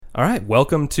All right,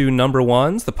 welcome to Number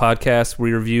Ones, the podcast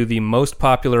where we review the most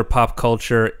popular pop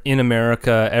culture in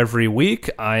America every week.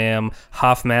 I am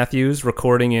Hoff Matthews,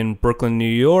 recording in Brooklyn, New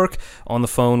York, on the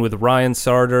phone with Ryan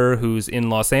Sarder, who's in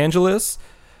Los Angeles.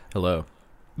 Hello.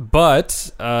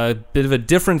 But a bit of a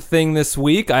different thing this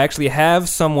week. I actually have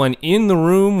someone in the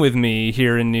room with me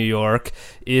here in New York.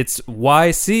 It's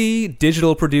YC,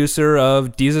 digital producer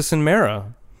of Desus and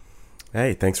Mero.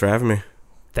 Hey, thanks for having me.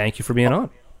 Thank you for being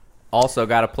on. Also,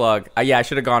 got a plug. I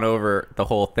should have gone over the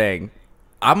whole thing.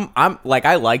 I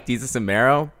like Desus and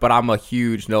Mero, but I'm a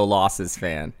huge No Losses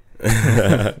fan.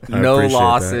 No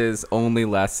Losses, Only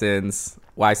Lessons.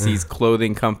 YC's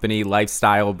clothing company,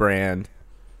 lifestyle brand.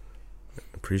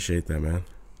 Appreciate that, man.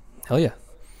 Hell yeah.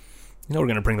 You know we're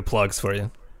going to bring the plugs for you.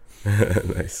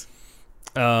 Nice.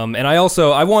 And I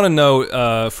want to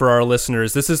note for our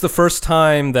listeners, this is the first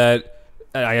time that,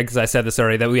 because I said this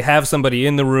already, that we have somebody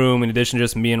in the room in addition to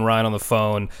just me and Ryan on the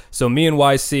phone. So me and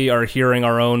YC are hearing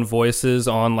our own voices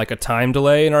on like a time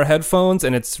delay in our headphones,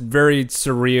 and it's very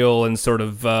surreal and sort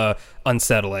of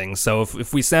unsettling. So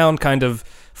if we sound kind of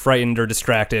frightened or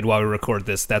distracted while we record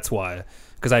this, that's why.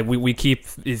 Because it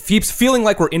keeps feeling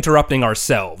like we're interrupting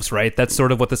ourselves, right? That's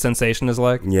sort of what the sensation is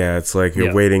like. Yeah, it's like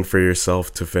you're waiting for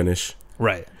yourself to finish.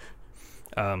 Right.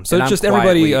 So just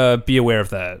everybody be aware of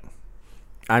that.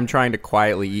 I'm trying to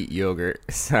quietly eat yogurt.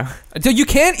 So you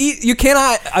can't eat. You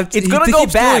cannot. It's gonna go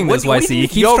bad. What do you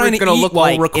keep trying to eat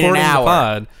while recording the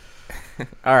pod.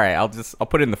 All right, I'll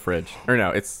put it in the fridge. Or no,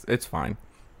 it's fine.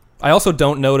 I also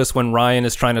don't notice when Ryan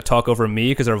is trying to talk over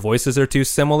me because our voices are too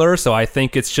similar. So I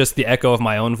think it's just the echo of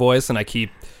my own voice, and I keep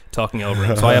talking over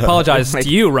him. So I apologize to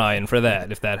you, Ryan, for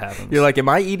that if that happens. You're like, am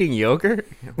I eating yogurt?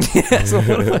 Yeah. So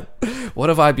what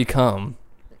have I become?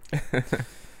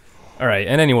 All right,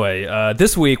 and anyway,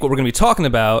 this week what we're going to be talking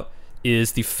about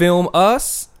is the film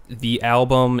Us, the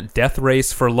album Death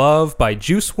Race for Love by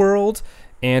Juice WRLD,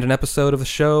 and an episode of the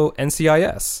show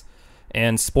NCIS.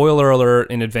 And spoiler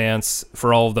alert in advance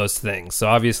for all of those things. So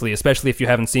obviously, especially if you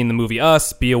haven't seen the movie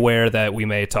Us, be aware that we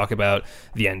may talk about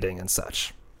the ending and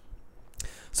such.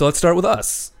 So let's start with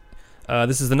Us.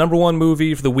 This is the number one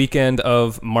movie for the weekend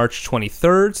of March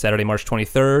 23rd, Saturday, March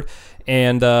 23rd.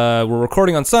 And we're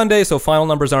recording on Sunday, so final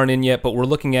numbers aren't in yet, but we're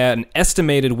looking at an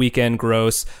estimated weekend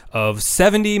gross of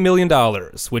 $70 million,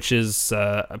 which is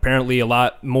apparently a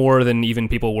lot more than even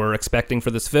people were expecting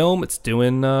for this film. It's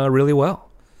doing really well.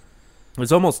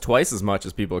 It's almost twice as much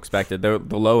as people expected. The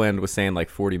low end was saying like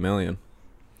 40 million.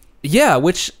 Yeah,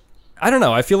 which, I don't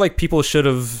know. I feel like people should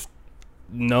have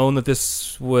known that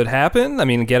this would happen. I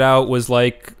mean, Get Out was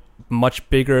like much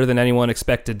bigger than anyone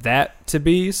expected that to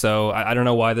be, so I don't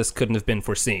know why this couldn't have been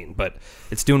foreseen, but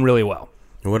it's doing really well.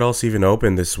 What else even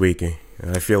opened this week?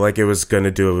 I feel like it was going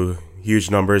to do huge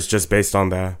numbers just based on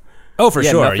that. Oh, for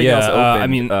sure. Nothing else opened, I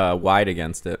mean, wide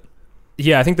against it.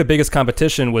 Yeah, I think the biggest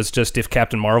competition was just if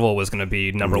Captain Marvel was going to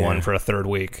be number one for a third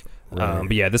week. Right.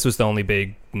 But yeah, this was the only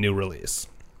big new release.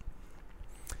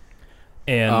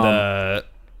 And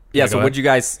so what'd you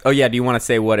guys... Oh, yeah, do you want to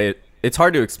say what it... It's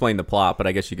hard to explain the plot, but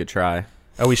I guess you could try.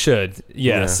 Oh, we should.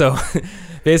 Yeah. So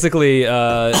basically,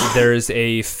 there's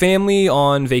a family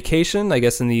on vacation, I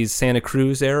guess in the Santa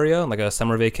Cruz area, like a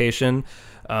summer vacation.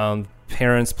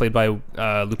 Parents played by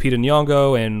Lupita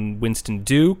Nyong'o and Winston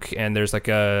Duke, and there's like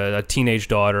a teenage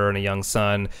daughter and a young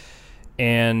son.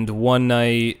 And one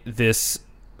night, this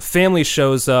family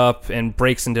shows up and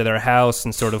breaks into their house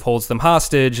and sort of holds them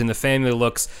hostage, and the family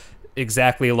looks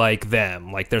exactly like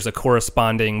them. Like there's a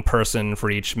corresponding person for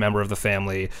each member of the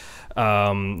family.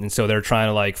 And so they're trying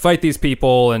to like fight these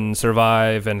people and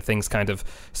survive, and things kind of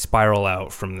spiral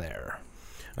out from there.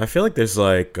 I feel like there's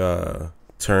like a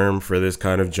term for this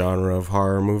kind of genre of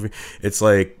horror movie. It's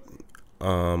like,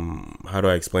 how do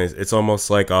I explain it? It's almost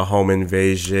like a home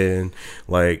invasion,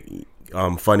 like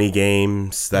funny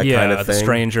games, that kind of thing. The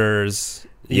Strangers.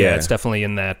 Yeah, it's definitely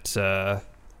in that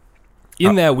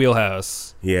that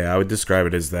wheelhouse. Yeah, I would describe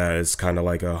it as that. It's kind of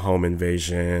like a home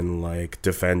invasion, like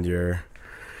defend your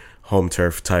home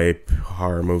turf type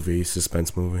horror movie,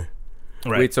 suspense movie.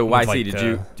 Right. Wait, so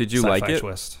YC, did you like it?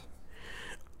 Twist.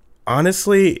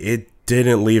 Honestly, it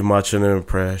didn't leave much of an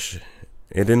impression.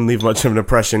 It didn't leave much of an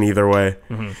impression either way.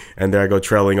 Mm-hmm. And there I go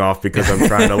trailing off because I'm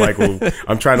trying to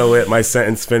I'm trying to let my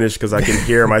sentence finish because I can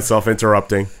hear myself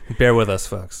interrupting. Bear with us,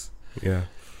 folks. Yeah.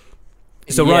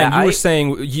 So Ryan, you were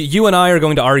saying you and I are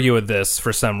going to argue with this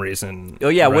for some reason. Oh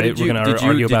yeah, right? What did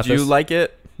you like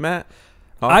it, Matt?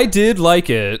 Huh? I did like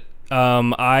it.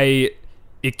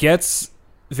 It gets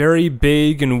very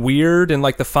big and weird in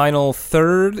like the final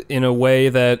third in a way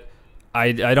that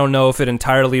I don't know if it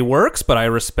entirely works, but I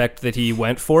respect that he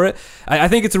went for it. I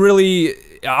think it's really...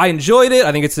 I enjoyed it.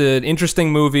 I think it's an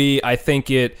interesting movie. I think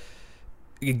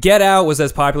Get Out was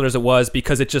as popular as it was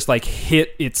because it just like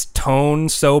hit its tone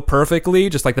so perfectly,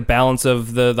 just like the balance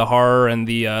of the horror and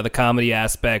the comedy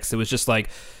aspects. It was just like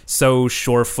so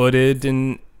sure-footed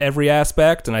in every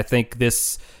aspect, and I think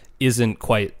this isn't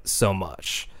quite so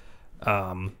much.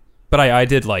 But I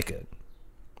did like it.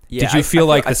 Yeah, did you feel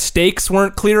like the stakes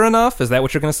weren't clear enough? Is that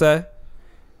what you're going to say?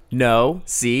 No.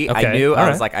 See, Okay, I knew. all I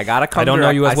was right. like, I gotta come. I don't know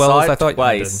you as well as I thought you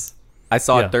twice. I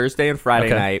saw Yeah. it Thursday and Friday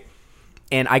Okay. night,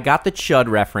 and I got the Chud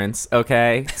reference.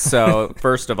 Okay, so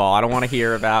first of all, I don't want to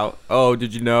hear about. Oh,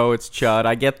 did you know it's Chud?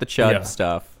 I get the Chud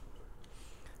stuff.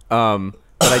 But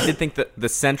I did think that the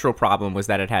central problem was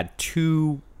that it had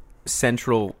two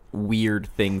central weird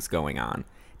things going on,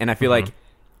 and I feel like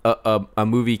a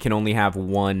movie can only have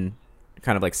one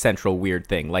kind of like central weird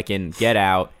thing. Like in Get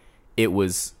Out, it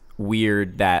was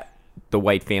weird that the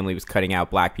white family was cutting out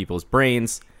black people's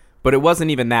brains, but it wasn't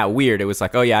even that weird. It was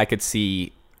like, oh yeah, I could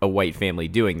see a white family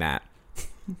doing that.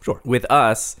 Sure. With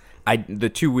Us, the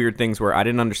two weird things were I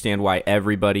didn't understand why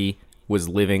everybody was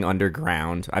living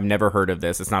underground. I've never heard of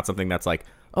this. It's not something that's like,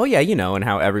 oh yeah, you know, and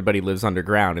how everybody lives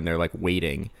underground and they're like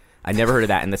waiting. I never heard of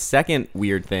that. And the second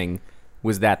weird thing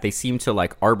was that they seemed to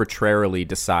like arbitrarily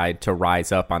decide to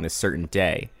rise up on this certain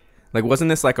day. Like, wasn't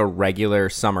this like a regular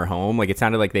summer home? Like, it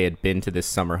sounded like they had been to this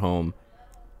summer home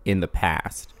in the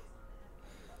past.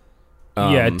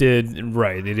 Yeah, it did.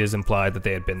 Right. It is implied that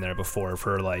they had been there before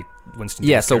for like Winston.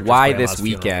 Yeah, Duke's so character's why grandma's this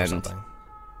funeral or weekend? something.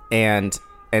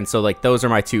 And so like those are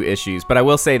my two issues. But I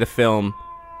will say the film,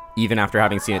 even after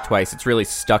having seen it twice, it's really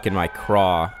stuck in my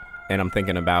craw, and I'm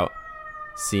thinking about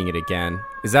seeing it again.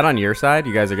 Is that on your side?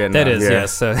 You guys are getting That that? is, Yeah.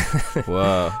 yes.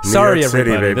 Whoa. Sorry, York City,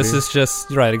 everybody. baby. This is just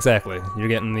right. Exactly. You're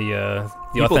getting the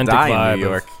People authentic die in vibe New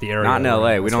York, of the area. not in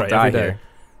LA. We That's don't right, die every day.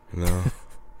 here. No,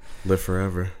 live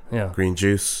forever. Yeah. Green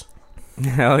juice.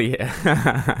 Hell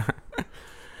yeah.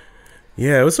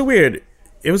 Yeah, it was a weird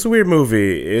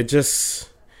movie. It just,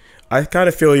 I kind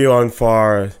of feel you on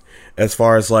as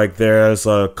far as like there's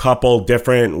a couple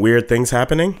different weird things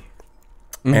happening,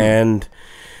 and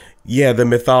yeah, the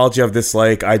mythology of this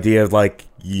like idea of like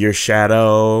your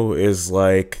shadow is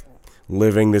like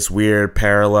living this weird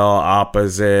parallel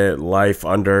opposite life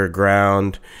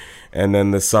underground, and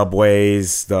then the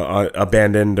subways, the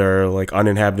abandoned or like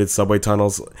uninhabited subway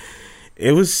tunnels.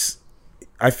 It was,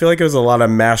 I feel like it was a lot of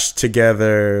mashed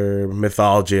together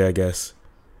mythology, I guess.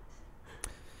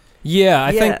 Yeah,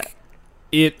 I think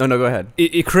it. Oh no, go ahead.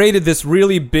 It created this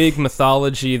really big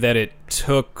mythology that it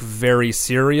took very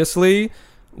seriously,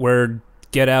 where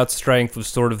Get Out's strength was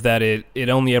sort of that it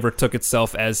only ever took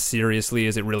itself as seriously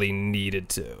as it really needed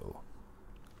to.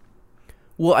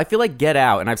 Well, I feel like Get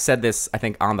Out, and I've said this, I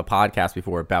think, on the podcast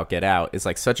before about Get Out, is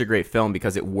like such a great film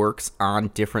because it works on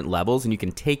different levels, and you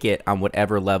can take it on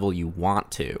whatever level you want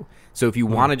to. So if you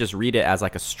want to just read it as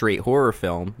like a straight horror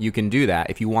film, you can do that.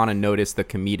 If you want to notice the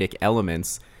comedic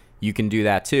elements, you can do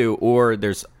that too. Or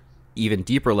there's even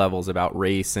deeper levels about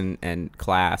race and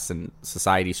class and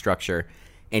society structure,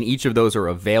 and each of those are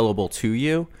available to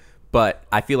you. But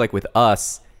I feel like with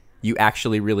Us, you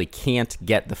actually really can't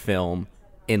get the film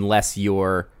unless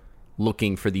you're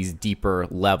looking for these deeper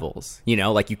levels. You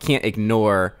know, like you can't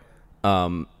ignore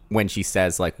when she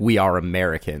says like we are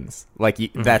Americans.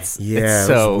 Like that's Yeah, it's it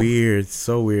so was weird,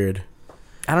 so weird.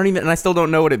 I don't even, and I still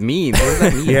don't know what it means. What does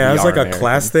that mean? Yeah, it We was are like a Americans?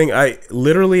 class thing. I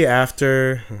literally,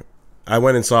 after I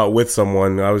went and saw it with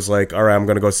someone, I was like, all right, I'm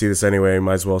gonna go see this anyway,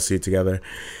 might as well see it together.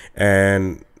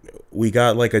 And we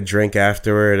got like a drink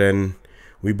afterward, and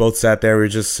we both sat there, we were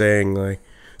just saying like,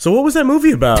 so what was that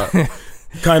movie about?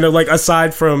 Kind of like,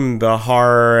 aside from the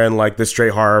horror and like the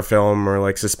straight horror film or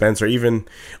like suspense, or even,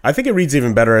 I think it reads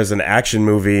even better as an action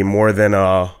movie more than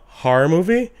a horror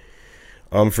movie,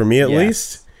 for me at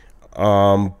least.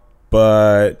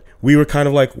 But we were kind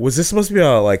of like, was this supposed to be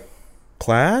about like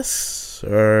class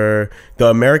or the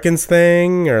Americans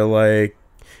thing, or like,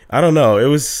 I don't know.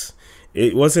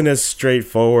 It wasn't as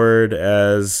straightforward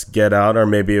as Get Out, or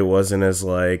maybe it wasn't as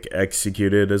like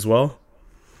executed as well.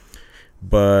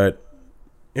 But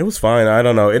it was fine. I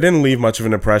don't know. It didn't leave much of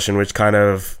an impression, which kind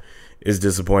of is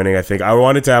disappointing, I think. I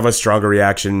wanted to have a stronger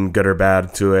reaction, good or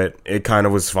bad, to it. It kind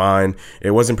of was fine.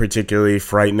 It wasn't particularly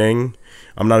frightening.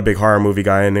 I'm not a big horror movie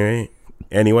guy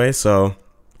anyway, so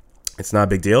it's not a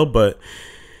big deal. But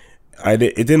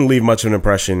it didn't leave much of an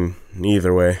impression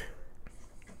either way.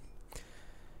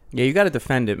 Yeah, you got to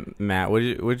defend it, Matt. What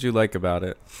did you like about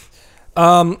it?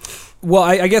 Well,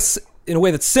 I guess in a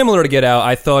way that's similar to Get Out,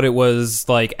 I thought it was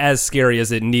like as scary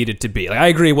as it needed to be. Like I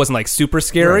agree, it wasn't like super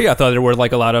scary. Right. I thought there were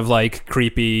like a lot of like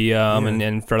creepy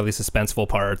and fairly suspenseful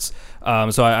parts.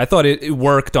 So I thought it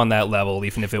worked on that level,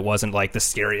 even if it wasn't like the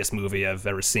scariest movie I've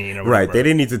ever seen. Or Right, they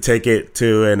didn't need to take it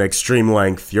to an extreme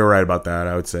length. You're right about that,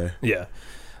 I would say. Yeah.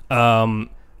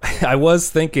 I was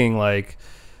thinking like,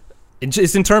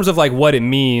 just in terms of like what it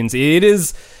means, it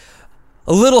is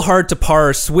a little hard to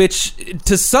parse, which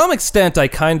to some extent I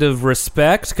kind of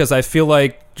respect, because I feel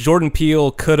like Jordan Peele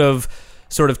could have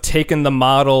sort of taken the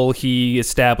model he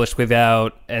established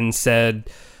without and said,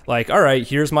 like, all right,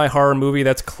 here's my horror movie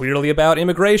that's clearly about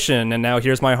immigration, and now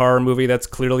here's my horror movie that's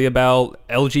clearly about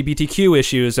LGBTQ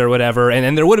issues or whatever. And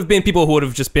then there would have been people who would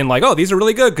have just been like, oh, these are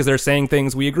really good because they're saying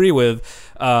things we agree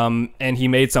with. And he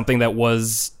made something that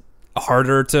was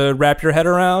harder to wrap your head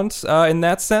around in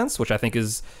that sense, which I think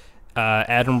is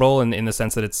admirable in the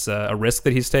sense that it's a risk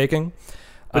that he's taking.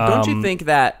 But don't you think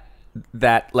that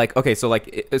like, okay, so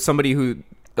like somebody who,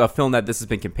 a film that this has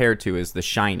been compared to is The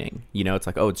Shining. You know, it's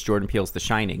like, oh, it's Jordan Peele's The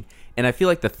Shining. And I feel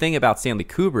like the thing about Stanley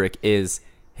Kubrick is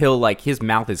he'll like, his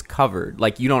mouth is covered.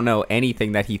 Like you don't know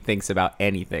anything that he thinks about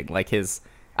anything. Like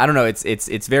I don't know,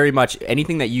 it's very much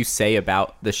anything that you say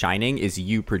about The Shining is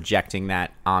you projecting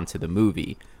that onto the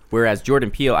movie. Whereas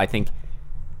Jordan Peele, I think,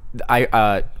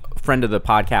 friend of the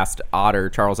podcast,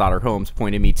 Charles Otter Holmes,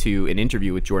 pointed me to an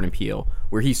interview with Jordan Peele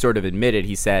where he sort of admitted,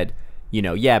 he said, you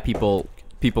know, yeah, people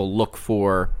look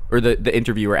for, or the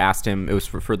interviewer asked him, it was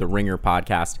for the Ringer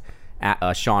podcast,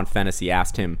 Sean Fennessy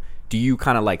asked him, do you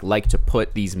kind of like to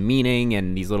put these meaning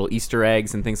and these little Easter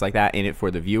eggs and things like that in it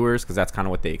for the viewers, because that's kind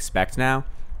of what they expect now?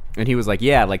 And he was like,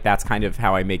 yeah, like that's kind of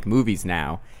how I make movies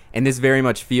now. And this very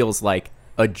much feels like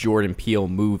a Jordan Peele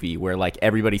movie where like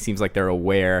everybody seems like they're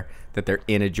aware that they're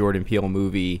in a Jordan Peele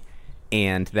movie,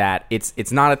 and that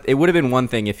it's not it would have been one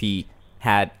thing if he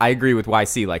had, I agree with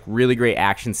YC, like really great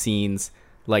action scenes,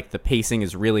 like the pacing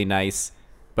is really nice,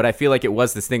 but I feel like it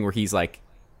was this thing where he's like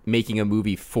making a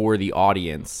movie for the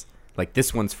audience, like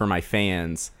this one's for my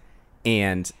fans,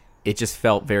 and it just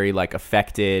felt very like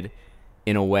affected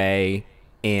in a way.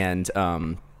 And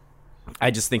I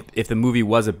just think if the movie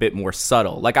was a bit more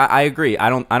subtle, like I agree, I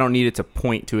don't need it to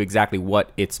point to exactly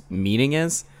what its meaning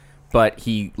is, but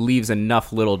he leaves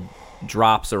enough little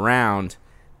drops around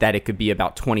that it could be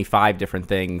about 25 different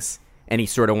things, and he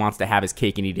sort of wants to have his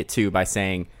cake and eat it too by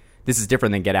saying, this is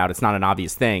different than Get Out, it's not an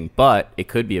obvious thing, but it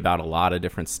could be about a lot of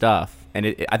different stuff.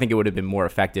 And I think it would have been more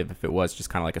effective if it was just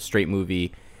kind of like a straight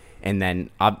movie. And then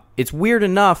it's weird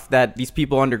enough that these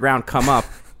people underground come up.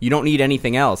 You don't need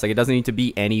anything else. Like, it doesn't need to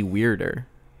be any weirder.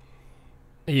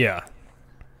 Yeah.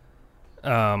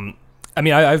 I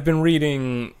mean, I've been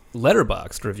reading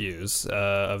Letterboxd reviews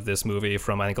of this movie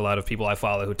from, I think, a lot of people I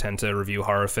follow who tend to review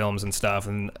horror films and stuff.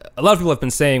 And a lot of people have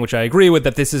been saying, which I agree with,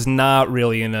 that this is not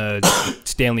really in a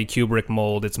Stanley Kubrick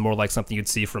mold. It's more like something you'd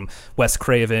see from Wes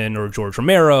Craven or George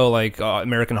Romero, like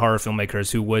American horror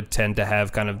filmmakers who would tend to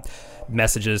have kind of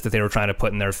messages that they were trying to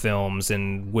put in their films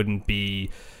and wouldn't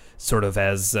be sort of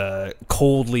as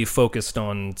coldly focused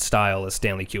on style as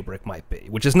Stanley Kubrick might be,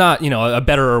 which is not, a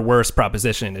better or worse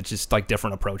proposition. It's just like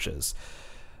different approaches.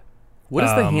 What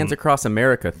does the Hands Across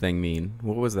America thing mean?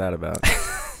 What was that about?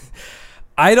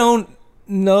 I don't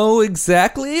know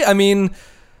exactly. I mean,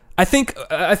 I think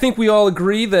we all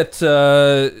agree that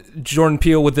Jordan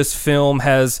Peele with this film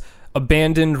has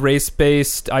abandoned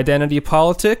race-based identity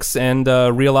politics and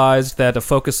realized that a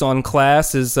focus on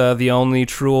class is the only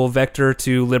true vector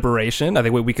to liberation. I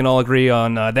think we can all agree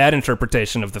on that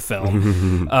interpretation of the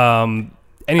film.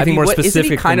 Anything more specific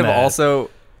isn't he kind than of that? Also...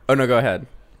 Oh, no, go ahead.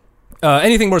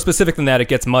 Anything more specific than that, it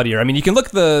gets muddier. I mean, you can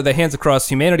look at the Hands Across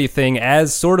Humanity thing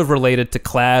as sort of related to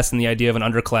class and the idea of an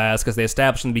underclass, because they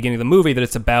established in the beginning of the movie that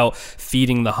it's about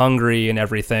feeding the hungry and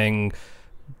everything,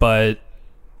 but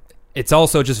it's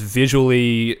also just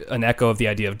visually an echo of the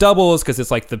idea of doubles, because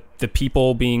it's like the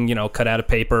people being, cut out of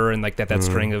paper and like that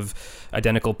string of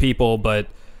identical people. But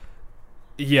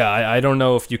yeah, I don't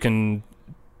know if you can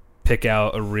pick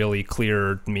out a really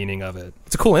clear meaning of it.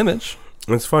 It's a cool image.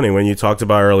 It's funny when you talked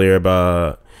about earlier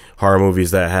about horror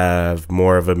movies that have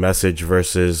more of a message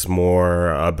versus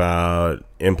more about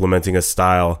implementing a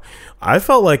style. I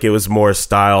felt like it was more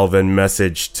style than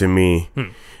message to me.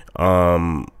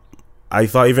 I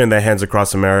thought even the Hands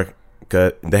Across America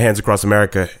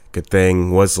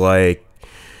thing was like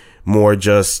more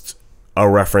just a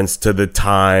reference to the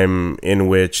time in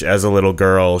which, as a little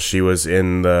girl, she was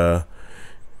in the...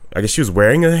 I guess she was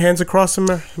wearing a Hands Across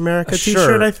America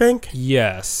t-shirt, I think?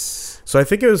 Yes. So I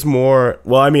think it was more...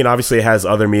 Well, I mean, obviously it has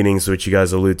other meanings, which you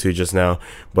guys allude to just now,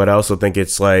 but I also think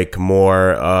it's like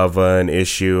more of an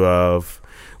issue of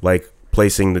like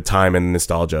placing the time and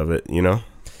nostalgia of it, you know?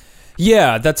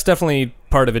 Yeah, that's definitely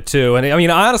part of it too. And I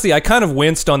mean, honestly, I kind of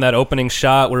winced on that opening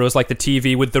shot where it was like the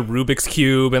TV with the Rubik's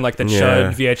Cube and like the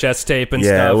Chud VHS tape and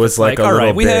stuff. Yeah, it was it's like a all right,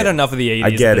 little we bit. had enough of the 80s. I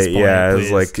get at this it. point, Yeah,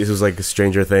 please. it was like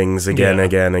Stranger Things again.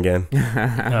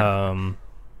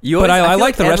 You But always, I feel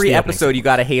like the rest of every the opening episode you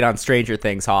got to hate on Stranger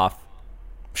Things, Hoff.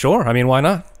 Sure, I mean, why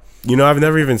not? You know, I've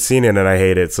never even seen it and I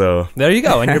hate it. So There you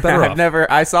go, and you're better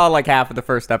off. I saw like half of the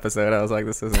first episode. I was like,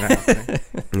 this isn't happening.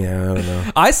 yeah, I don't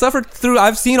know. I suffered through.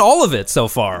 I've seen all of it so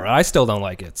far. I still don't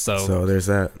like it. So there's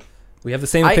that. we have the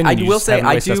same opinion. I You will just say, haven't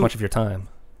I wasted as do- much of your time.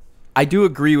 I do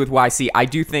agree with YC. I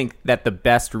do think that the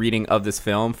best reading of this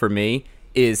film for me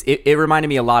is it reminded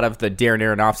me a lot of the Darren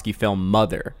Aronofsky film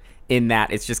Mother, in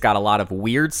that it's just got a lot of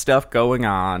weird stuff going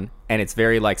on and it's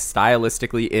very like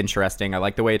stylistically interesting. I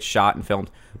like the way it's shot and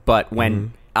filmed. But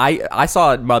when I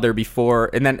saw Mother before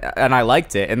and I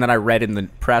liked it, and then I read in the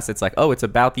press it's like, oh, it's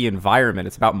about the environment,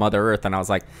 it's about Mother Earth, and I was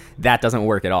like, that doesn't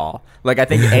work at all. Like, I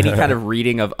think any kind of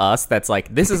reading of Us that's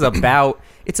like, this is about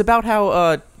it's about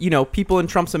how people in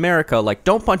Trump's America, like,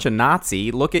 don't punch a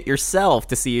Nazi, look at yourself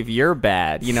to see if you're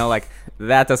bad, like,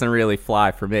 that doesn't really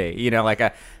fly for me.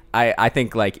 Like, I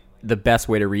think like the best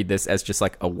way to read this as just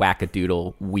like a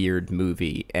wackadoodle weird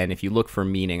movie, and if you look for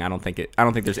meaning, I don't think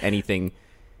there's anything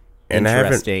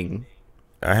interesting.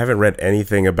 I haven't read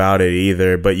anything about it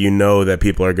either, but you know that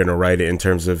people are going to write it in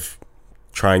terms of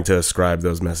trying to ascribe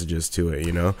those messages to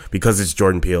it, because it's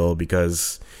Jordan Peele,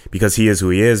 because he is who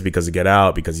he is, because of Get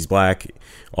Out, because he's black,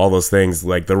 all those things.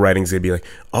 Like, the writing's going to be like,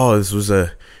 oh, this was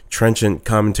a trenchant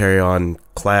commentary on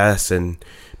class and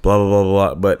blah, blah, blah,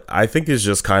 blah. But I think it's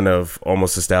just kind of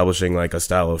almost establishing like a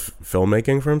style of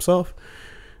filmmaking for himself.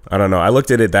 I don't know. I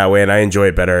looked at it that way and I enjoy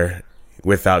it better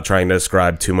without trying to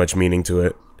ascribe too much meaning to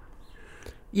it.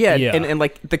 Yeah. And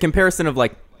like the comparison of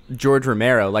like George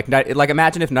Romero, like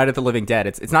imagine if Night of the Living Dead,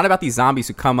 it's not about these zombies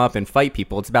who come up and fight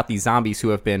people. It's about these zombies who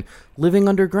have been living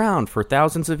underground for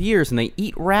thousands of years and they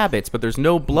eat rabbits, but there's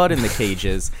no blood in the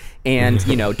cages. And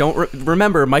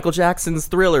remember Michael Jackson's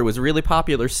Thriller was really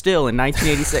popular still in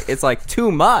 1986. It's like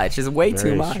too much. It's way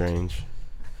too much. Strange.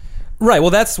 Right.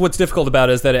 Well, that's what's difficult about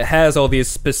it, is that it has all these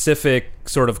specific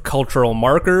sort of cultural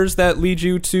markers that lead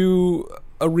you to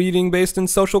a reading based in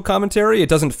social commentary. It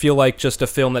doesn't feel like just a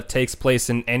film that takes place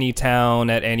in any town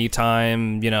at any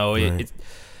time. Right.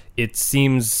 It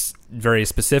seems very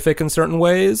specific in certain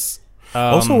ways.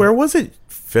 Also, where was it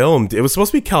filmed? It was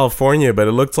supposed to be California, but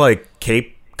it looked like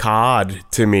Cape Cod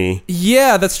to me.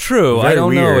 Yeah, that's true. Very I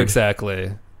don't know weird.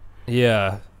 exactly.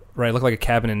 Yeah. Right, it looked like a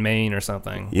cabin in Maine or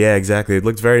something. Yeah, exactly. It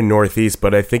looked very northeast,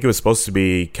 but I think it was supposed to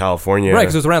be California. Right,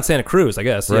 because it was around Santa Cruz, I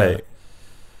guess. Right.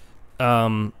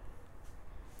 Yeah.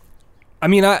 I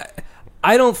mean,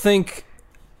 I don't think...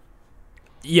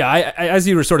 Yeah, I as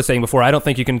you were sort of saying before, I don't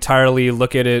think you can entirely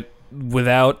look at it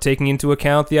without taking into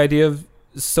account the idea of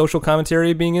social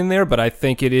commentary being in there, but I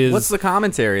think it is... What's the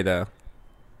commentary, though?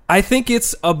 I think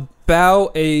it's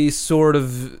about a sort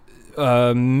of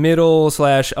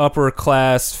middle/upper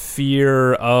class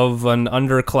fear of an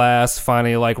underclass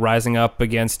finally like rising up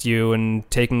against you and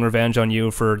taking revenge on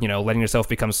you for letting yourself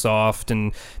become soft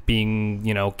and being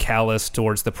callous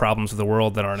towards the problems of the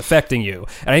world that aren't affecting you.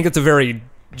 And I think it's a very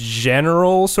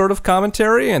general sort of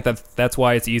commentary, and that's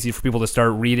why it's easy for people to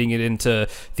start reading it into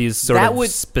these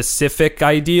specific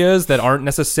ideas that aren't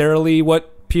necessarily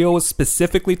what Peele was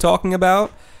specifically talking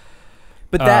about.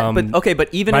 But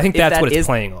even I think if that's that what it's is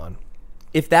playing on.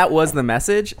 If that was the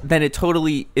message, then it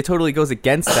totally goes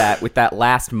against that with that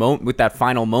with that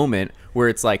final moment where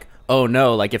it's like, oh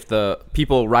no, like if the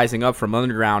people rising up from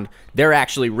underground, they're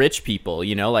actually rich people,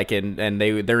 like and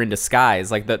they're in disguise.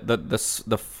 Like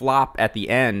the flop at the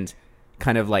end,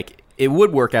 kind of like it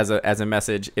would work as a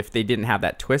message if they didn't have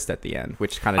that twist at the end,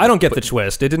 which kind of I don't get the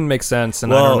twist. It didn't make sense,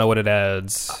 and I don't know what it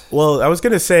adds. Well, I was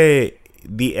gonna say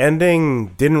the ending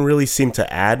didn't really seem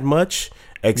to add much.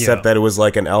 Except that it was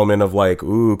like an element of like,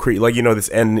 ooh, this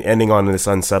ending on this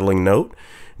unsettling note.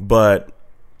 But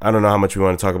I don't know how much we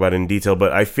want to talk about it in detail.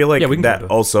 But I feel like that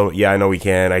also, I know we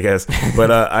can, I guess. But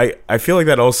I feel like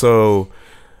that also,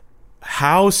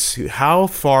 how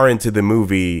far into the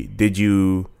movie did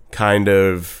you kind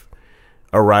of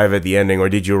arrive at the ending, or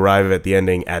did you arrive at the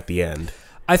ending at the end?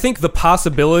 I think the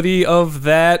possibility of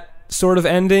that sort of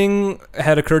ending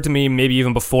had occurred to me maybe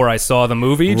even before I saw the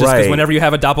movie, just because whenever you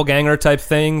have a doppelganger type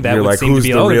thing, that would seem to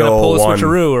be, they're going to pull a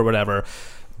switcheroo or whatever.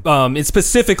 It's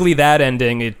specifically that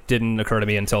ending, it didn't occur to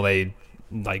me until they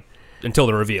until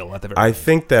the reveal at the very I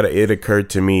think that it occurred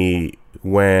to me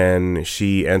when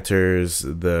she enters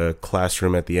the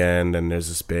classroom at the end, and there's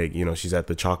this big, she's at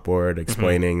the chalkboard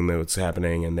explaining what's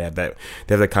happening, and they have that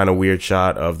kind of weird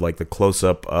shot of like the close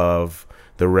up of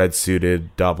the red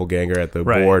suited doppelganger at the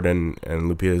board, and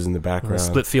Lupita's in the background.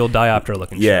 Split field diopter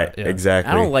looking shot. Yeah,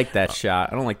 exactly. I don't like that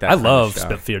shot. I don't like that. I love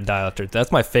split field diopter.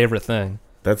 That's my favorite thing.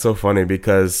 That's so funny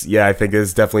because I think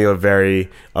it's definitely a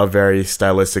very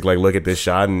stylistic, like, look at this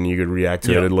shot, and you could react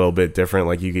to it a little bit different,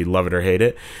 like you could love it or hate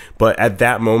it. But at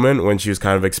that moment when she was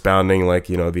kind of expounding, like,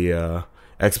 the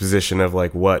exposition of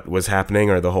like what was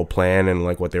happening or the whole plan and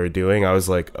like what they were doing, I was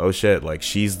like, oh shit, like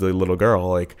she's the little girl.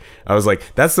 Like I was like,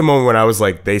 that's the moment when I was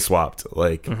like, they swapped.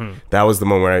 Like that was the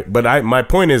moment where my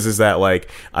point is that like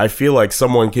I feel like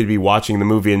someone could be watching the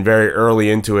movie and very early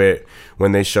into it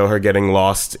when they show her getting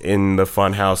lost in the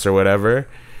fun house or whatever,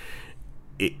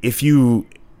 if you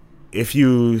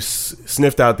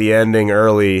sniffed out the ending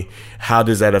early, how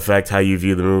does that affect how you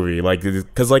view the movie? Like,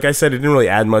 because like I said, it didn't really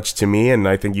add much to me, and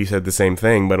I think you said the same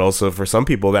thing. But also for some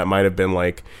people, that might have been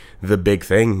like the big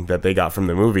thing that they got from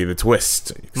the movie, the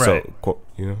twist. Right.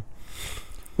 So,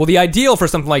 Well, the ideal for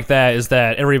something like that is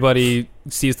that everybody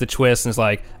sees the twist and is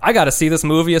like, I got to see this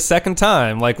movie a second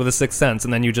time, like with A Sixth Sense,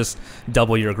 and then you just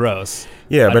double your gross.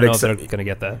 Yeah, I don't know if they're going to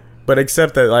get that. But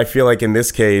except that I feel like in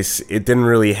this case, it didn't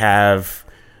really have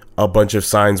a bunch of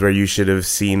signs where you should have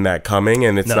seen that coming,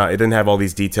 and it didn't have all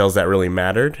these details that really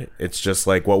mattered. It's just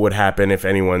like what would happen if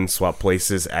anyone swapped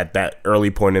places at that early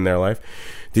point in their life.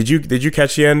 Did you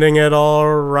catch the ending at all,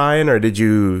 Ryan, or did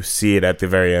you see it at the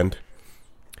very end?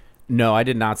 No, I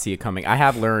did not see it coming. I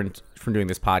have learned from doing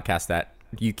this podcast that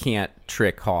you can't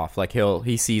trick Hoff. Like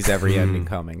he sees every ending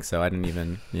coming, so I didn't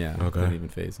even didn't even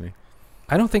faze me.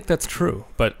 I don't think that's true,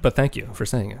 but thank you for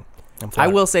saying it. I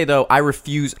will say though, I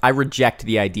reject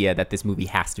the idea that this movie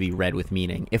has to be read with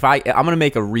meaning. I'm going to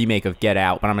make a remake of Get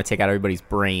Out, but I'm going to take out everybody's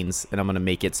brains and I'm going to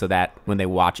make it so that when they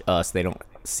watch us, they don't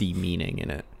see meaning in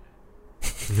it.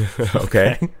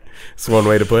 Okay. That's one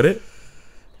way to put it.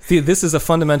 See, this is a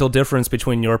fundamental difference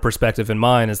between your perspective and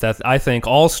mine, is that I think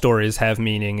all stories have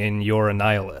meaning and you're a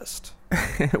nihilist.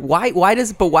 Why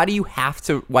do you have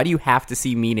to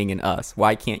see meaning in us?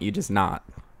 Why can't you just not?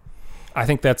 I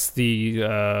think that's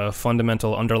the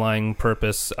fundamental underlying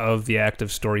purpose of the act of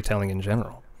storytelling in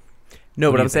general.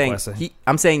 No, but I'm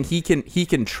saying he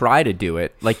can try to do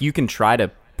it. Like you can try to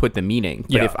put the meaning,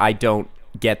 but if I don't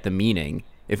get the meaning,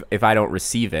 if I don't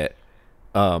receive it,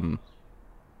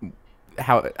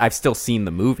 how I've still seen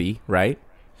the movie, right?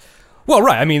 Well,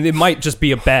 right. I mean, it might just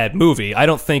be a bad movie. I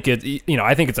don't think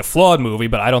I think it's a flawed movie,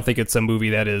 but I don't think it's a movie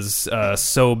that is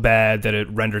so bad that it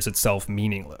renders itself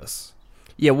meaningless.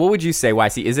 Yeah, what would you say,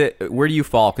 YC? Where do you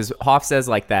fall? Because Hoff says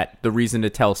like that the reason to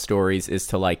tell stories is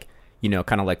to like,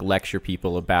 kind of like lecture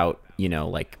people about,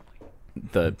 like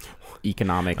the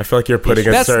economic. I feel like you're putting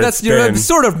a certain spin. You're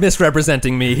sort of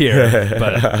misrepresenting me here.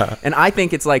 But. And I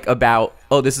think it's like about,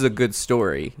 this is a good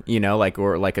story, like,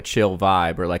 or like a chill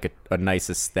vibe or like a nice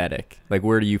aesthetic. Like,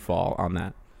 where do you fall on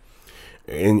that?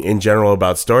 In general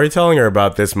about storytelling or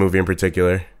about this movie in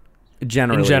particular? In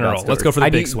general, let's go for the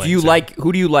big swing.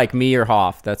 Who do you like, me or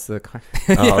Hoff? That's the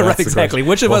right, exactly.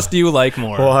 Which of us do you like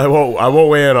more? Well, I won't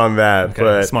weigh in on that. Okay,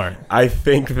 but smart. I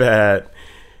think that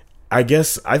I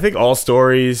think all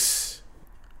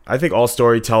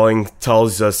storytelling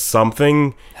tells us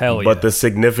something. Hell yeah. But the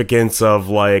significance of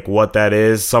like what that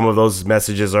is, some of those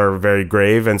messages are very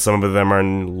grave, and some of them are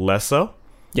less so.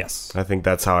 Yes. I think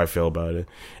that's how I feel about it.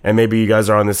 And maybe you guys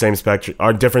are on the same spectrum,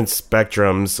 are different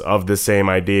spectrums of the same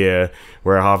idea,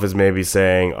 where Hoff is maybe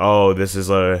saying, this is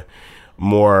a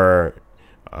more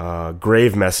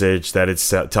grave message that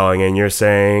it's telling, and you're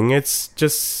saying it's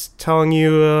just telling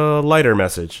you a lighter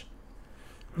message.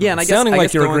 Yeah, and I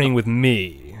guess you're agreeing with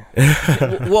me.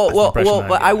 well,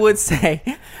 I would say,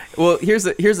 here's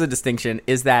a distinction,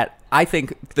 is that I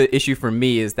think the issue for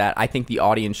me is that I think the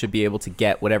audience should be able to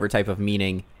get whatever type of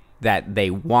meaning that they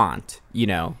want,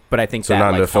 but I think so, that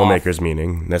not like the filmmaker's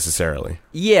meaning necessarily.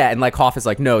 Yeah, and like Hoff is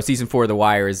like, no, season 4 of The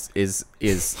Wire is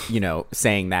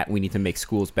saying that we need to make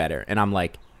schools better, and I'm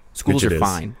like, schools are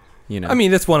fine. I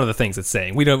mean, that's one of the things it's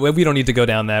saying. We don't need to go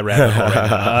down that rabbit hole right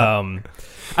now.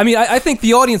 I mean, I think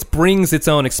the audience brings its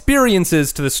own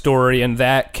experiences to the story, and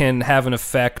that can have an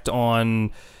effect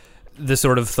on the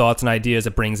sort of thoughts and ideas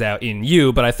it brings out in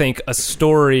you. But I think a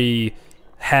story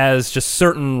has just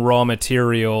certain raw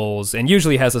materials and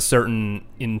usually has a certain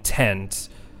intent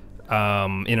in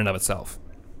and of itself.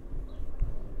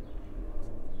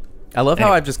 I love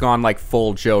how I've just gone like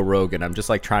full Joe Rogan. I'm just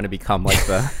like trying to become like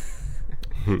the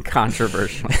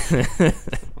controversial.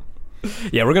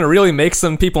 Yeah, we're gonna really make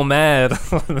some people mad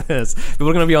on this. People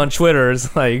are gonna be on Twitter.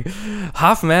 It's like,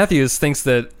 Hoff Matthews thinks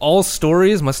that all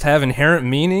stories must have inherent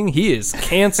meaning. He is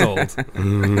canceled.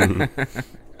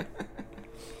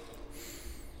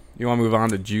 You want to move on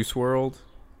to Juice World?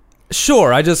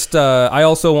 Sure. I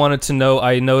also wanted to know,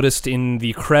 I noticed in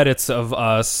the credits of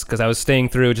Us, because I was staying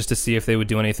through just to see if they would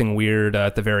do anything weird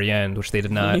at the very end, which they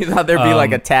did not. You thought there'd be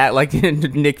like like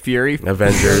Nick Fury?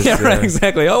 Avengers. Yeah, right,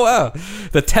 exactly. Oh, wow.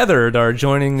 The Tethered are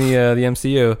joining the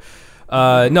MCU.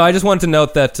 No, I just wanted to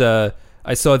note that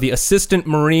I saw the assistant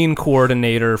Marine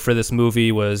coordinator for this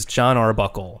movie was John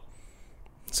Arbuckle.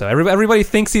 So everybody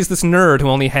thinks he's this nerd who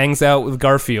only hangs out with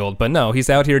Garfield, but no, he's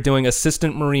out here doing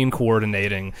assistant Marine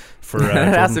coordinating for It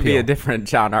has to be Peele. a different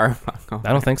John Arbuckle.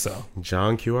 I don't think so.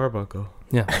 John Q. Arbuckle.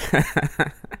 Yeah.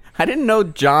 I didn't know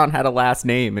John had a last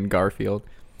name in Garfield.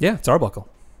 Yeah, it's Arbuckle.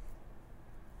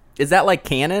 Is that like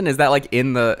canon? Is that like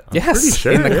in the Yes.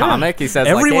 Sure, in the yeah. comic? He says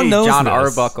Everyone like, hey, knows John this.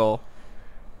 Arbuckle.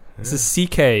 This is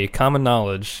CK, common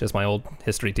knowledge, as my old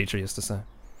history teacher used to say.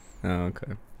 Oh,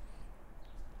 okay.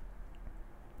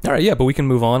 All right, yeah, but we can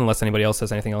move on unless anybody else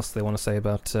has anything else they want to say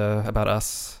about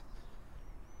Us.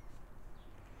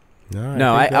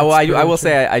 No, I will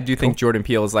say I do think Jordan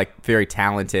Peele is like very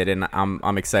talented, and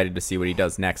I'm excited to see what he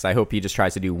does next. I hope he just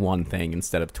tries to do one thing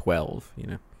instead of 12. You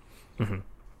know. Mm-hmm.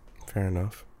 Fair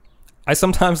enough. I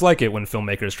sometimes like it when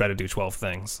filmmakers try to do 12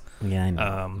 things. Yeah, I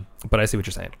know. But I see what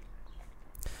you're saying.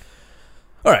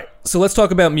 All right, so let's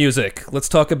talk about music. Let's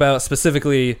talk about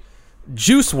specifically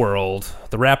Juice WRLD,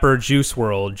 the rapper Juice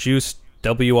WRLD, Juice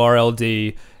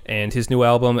WRLD, and his new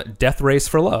album Death Race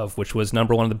for Love, which was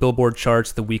number 1 on the Billboard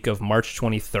charts the week of March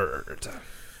 23rd.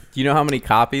 Do you know how many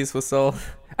copies was sold?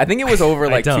 I think it was over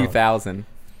like 2,000.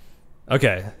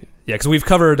 Okay. Yeah, because we've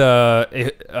covered a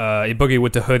Boogie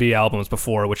with the Hoodie albums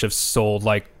before, which have sold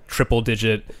like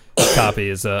triple-digit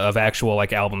copies of actual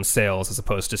like album sales as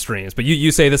opposed to streams. But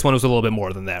you say this one was a little bit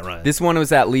more than that, right? This one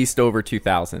was at least over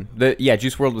 2,000.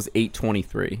 Juice WRLD was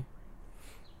 823.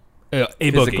 A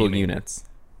Physical Boogie units.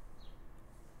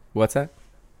 What's that?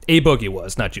 A Boogie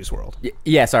was, not Juice WRLD.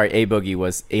 Yeah, sorry. A Boogie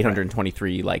was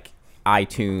 823. Like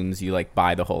iTunes, you like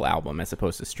buy the whole album as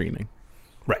opposed to streaming.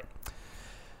 Right.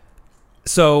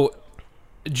 So,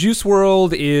 Juice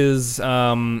WRLD is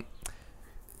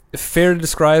fair to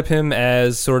describe him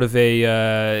as sort of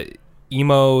a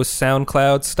emo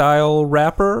SoundCloud style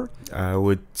rapper. I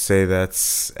would say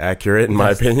that's accurate in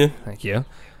my opinion. Thank you.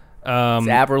 It's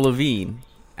Avril Lavigne.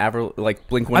 Like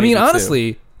Blink-182. I mean,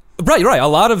 honestly, right. A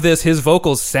lot of his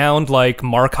vocals sound like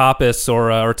Mark Hoppus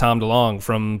or Tom DeLonge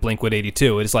from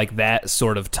Blink-182. It's like that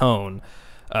sort of tone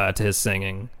to his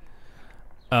singing.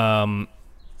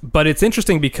 But it's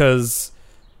interesting because,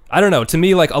 I don't know, to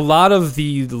me, like, a lot of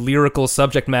the lyrical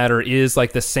subject matter is,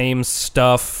 like, the same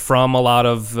stuff from a lot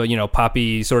of,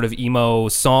 poppy sort of emo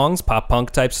songs,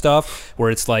 pop-punk type stuff, where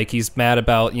it's like he's mad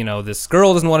about, this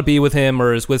girl doesn't want to be with him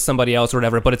or is with somebody else or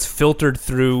whatever, but it's filtered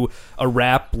through a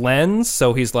rap lens,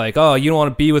 so he's like, oh, you don't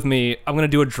want to be with me, I'm going to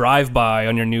do a drive-by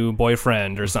on your new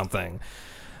boyfriend or something.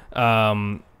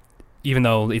 Even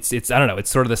though it's I don't know,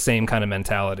 it's sort of the same kind of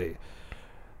mentality.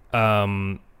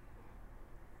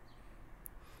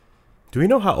 Do we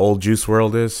know how old Juice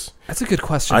WRLD is? That's a good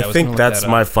question. I think that's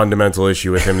my fundamental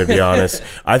issue with him, to be honest.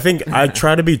 I think I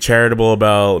try to be charitable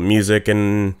about music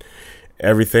and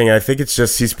everything. I think it's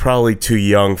just he's probably too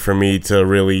young for me to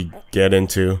really get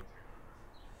into.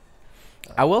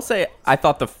 I will say I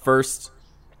thought the first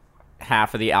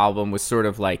half of the album was sort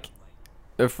of like,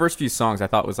 the first few songs I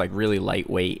thought was like really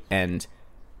lightweight,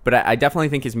 but I definitely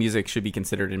think his music should be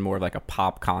considered in more of like a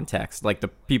pop context. Like the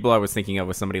people I was thinking of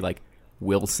was somebody like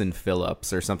Wilson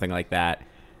Phillips or something like that.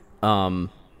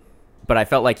 But I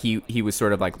felt like he was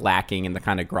sort of like lacking in the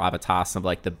kind of gravitas of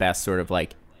like the best sort of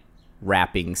like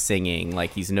rapping, singing.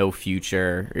 Like he's no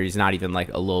Future, or he's not even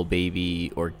like a Lil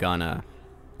Baby or Gunna.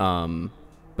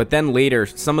 But then later,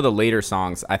 some of the later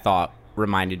songs I thought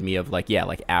reminded me of like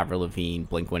Avril Lavigne,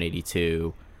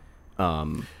 Blink-182,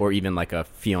 or even like a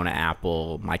Fiona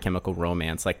Apple, My Chemical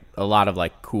Romance. Like a lot of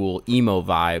like cool emo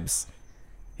vibes.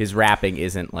 His rapping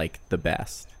isn't like the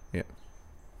best.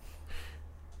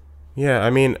 Yeah, I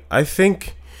mean, I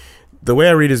think the way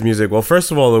I read his music, well, first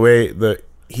of all,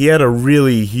 he had a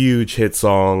really huge hit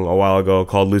song a while ago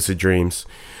called Lucid Dreams,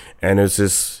 and it's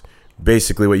just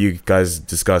basically what you guys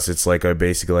discussed. It's like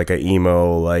basically like an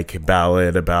emo like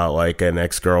ballad about like an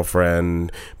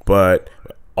ex-girlfriend, but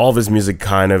all of his music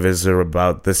kind of is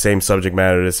about the same subject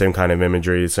matter, the same kind of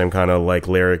imagery, the same kind of like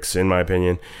lyrics, in my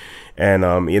opinion. And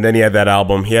then he had that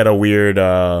album. He had a weird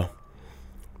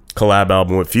collab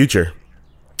album with Future,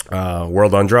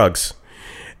 World on Drugs.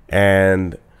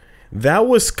 And That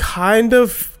was kind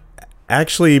of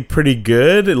actually pretty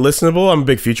good, listenable. I'm a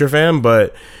big Future fan,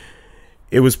 but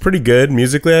it was pretty good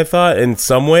musically, I thought, in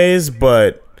some ways.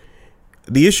 But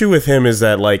the issue with him is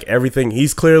that like everything,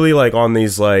 he's clearly like on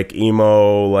these like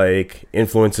emo like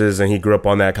influences, and he grew up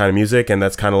on that kind of music, and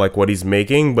that's kind of like what he's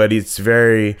making. But it's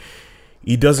very,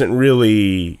 he doesn't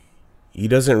really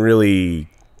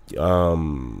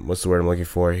what's the word I'm looking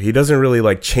for? He doesn't really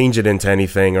like change it into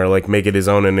anything or like make it his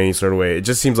own in any sort of way. It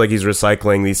just seems like he's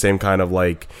recycling these same kind of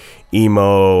like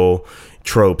emo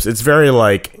tropes. It's very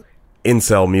like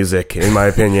incel music, in my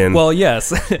opinion. Well,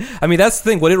 yes. I mean, that's the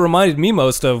thing. What it reminded me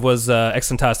most of was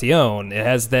XXXTentacion. It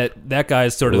has that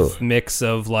guy's sort of mix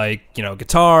of like, you know,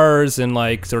 guitars and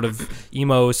like sort of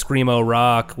emo, screamo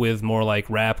rock with more like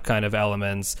rap kind of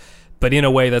elements, but in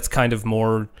a way that's kind of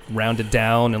more rounded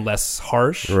down and less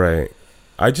harsh. Right.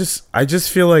 I just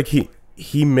feel like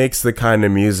he makes the kind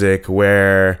of music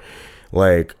where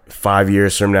like 5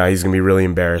 years from now he's gonna be really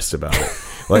embarrassed about it.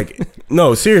 Like,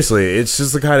 no, seriously, it's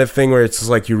just the kind of thing where it's just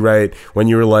like you write when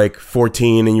you were like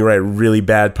 14 and you write really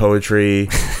bad poetry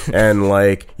and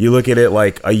like you look at it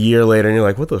like a year later and you're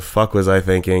like, what the fuck was I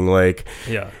thinking? Like,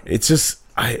 yeah, it's just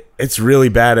it's really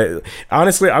bad.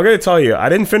 Honestly, I'm gonna tell you, I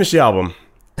didn't finish the album.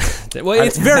 Well,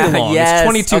 it's very long. Yes.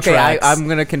 It's 22 tracks. I'm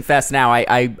gonna confess now.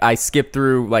 I skipped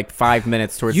through like 5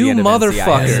 minutes towards you the end of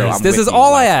motherfuckers. NCIS, so this is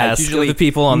all I ask of the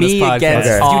people on this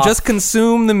podcast. You just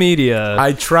consume the media.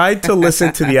 I tried to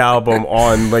listen to the album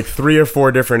on like 3 or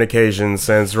 4 different occasions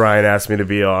since Ryan asked me to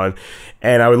be on,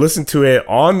 and I would listen to it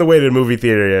on the way to the movie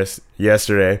theater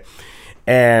yesterday,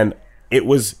 and it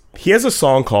was. He has a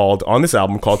song on this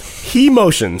album called He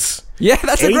Motions. Yeah,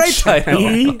 that's a great title.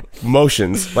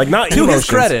 He-Motions. Like, not to emotions. his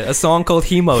credit, a song called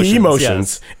He Motions. He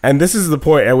Motions. Yes. And this is the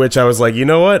point at which I was like, you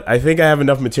know what? I think I have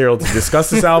enough material to discuss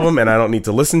this album, and I don't need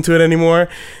to listen to it anymore.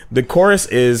 The chorus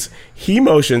is He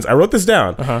Motions. I wrote this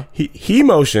down. Uh-huh. He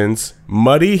Motions,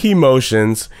 muddy He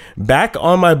Motions, back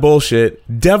on my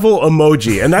bullshit, devil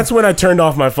emoji. And that's when I turned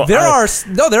off my phone. There are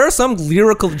some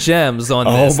lyrical gems on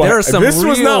this. There are some this real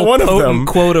was not one potent of them.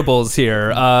 Quotables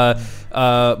here.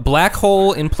 Black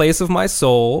hole in place of my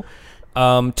soul.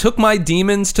 Took my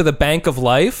demons to the bank of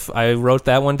life. I wrote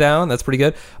that one down. That's pretty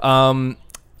good. But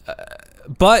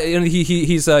you know,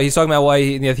 he's talking about why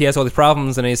he has all these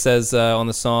problems, and he says on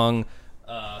the song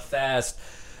 "Fast,"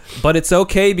 but it's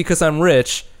okay because I'm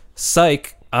rich.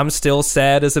 Psych. I'm still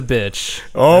sad as a bitch.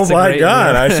 Oh my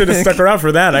God. I should have stuck around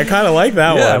for that. I kind of like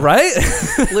that one. Yeah, right?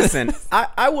 Listen,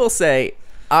 I will say,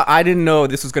 I didn't know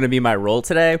this was going to be my role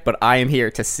today, but I am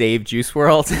here to save Juice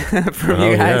WRLD from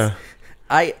you guys.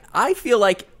 Yeah. I feel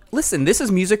like, listen, this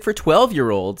is music for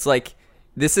 12-year-olds. Like,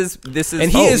 this is.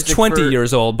 And he is 20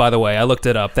 years old, by the way. I looked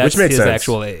it up. That's his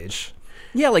actual age.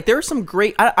 Yeah, like there are some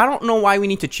great. I don't know why we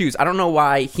need to choose. I don't know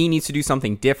why he needs to do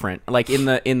something different. Like in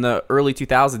the early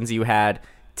 2000s, you had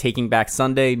Taking Back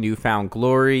Sunday, Newfound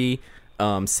Glory,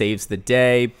 Saves the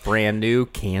Day, Brand New,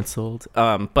 canceled.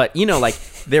 But you know, like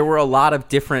there were a lot of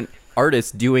different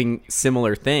artists doing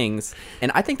similar things,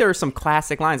 and I think there are some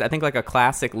classic lines. I think like a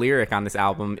classic lyric on this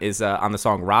album is on the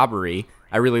song "Robbery."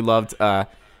 I really loved.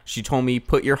 She told me,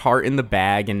 "Put your heart in the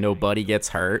bag and nobody gets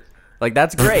hurt." Like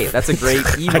that's great. That's a great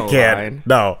emo I can't. line.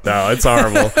 No, it's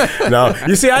horrible. No,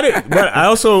 you see, I didn't. But I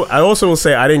also will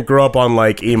say I didn't grow up on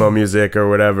like emo music or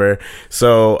whatever,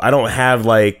 so I don't have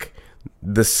like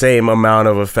the same amount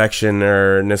of affection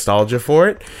or nostalgia for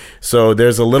it. So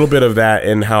there's a little bit of that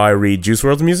in how I read Juice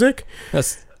WRLD's music.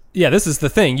 Yeah, this is the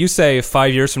thing. You say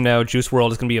 5 years from now, Juice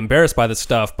WRLD is going to be embarrassed by this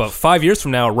stuff, but 5 years from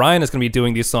now, Ryan is going to be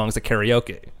doing these songs at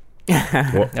karaoke.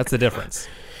 Well, that's the difference.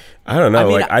 I don't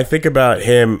know. I think about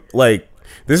him, like,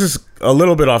 this is a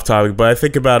little bit off topic, but I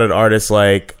think about an artist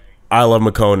like I Love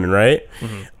McConan, right?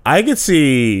 Mm-hmm. I could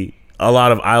see a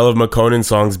lot of I Love McConan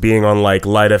songs being on, like,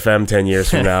 Light FM 10 years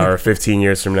from now or 15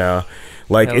 years from now.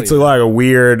 Like, it's like a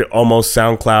weird, almost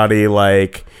SoundCloudy,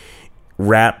 like,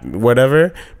 rap,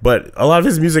 whatever. But a lot of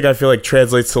his music, I feel like,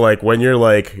 translates to, like, when you're,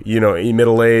 like, you know,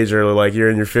 middle age or, like, you're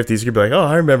in your 50s, you could be like, oh,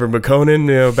 I remember McConan,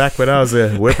 you know, back when I was a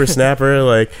whippersnapper.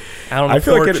 Like, out on the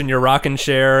porch in your rocking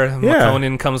chair,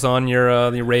 McConan comes on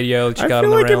your radio that you got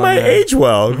on the railing. I feel like it might age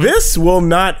well. Mm-hmm. This will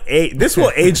not age. This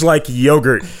will age like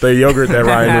yogurt, the yogurt that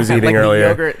Ryan was eating like earlier. The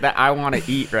yogurt that I want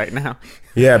to eat right now.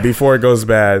 Yeah, before it goes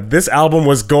bad. This album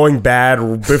was going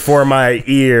bad before my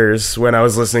ears when I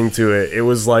was listening to it. It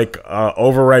was like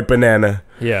overripe banana.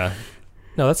 Yeah.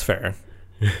 No, that's fair.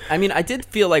 I mean, I did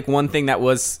feel like one thing that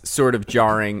was sort of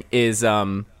jarring is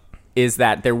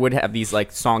that there would have these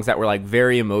like songs that were like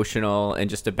very emotional and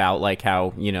just about like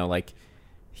how, you know, like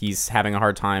he's having a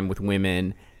hard time with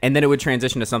women, and then it would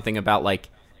transition to something about like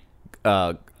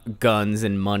guns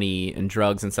and money and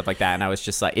drugs and stuff like that, and I was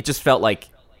just like, it just felt like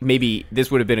maybe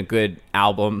this would have been a good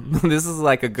album. This is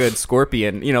like a good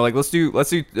Scorpion, you know, like let's do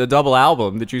a double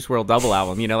album, the Juice WRLD double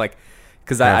album, you know, like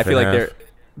because I feel like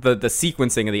the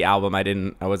sequencing of the album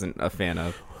I wasn't a fan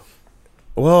of.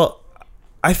 Well,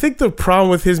 I think the problem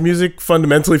with his music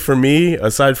fundamentally for me,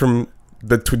 aside from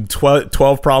the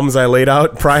 12 problems I laid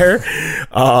out prior,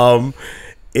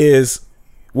 is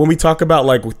when we talk about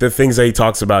like the things that he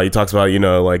talks about, you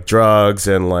know, like drugs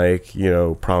and like, you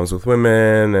know, problems with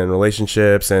women and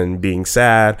relationships and being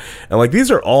sad. And like,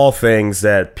 these are all things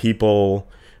that people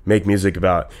make music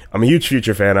about. I'm a huge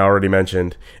Future fan, I already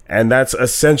mentioned. And that's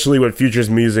essentially what Future's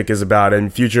music is about.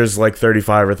 And Future's like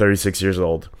 35 or 36 years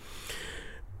old.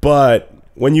 But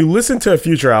when you listen to a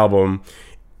Future album,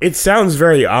 it sounds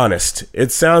very honest.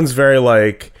 It sounds very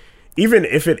like, even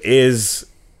if it is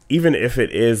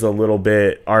a little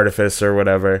bit artifice or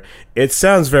whatever, it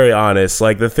sounds very honest.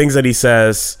 Like the things that he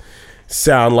says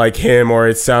sound like him, or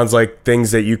it sounds like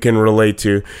things that you can relate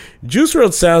to. Juice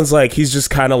WRLD sounds like he's just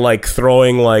kind of like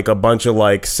throwing like a bunch of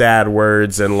like sad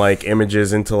words and like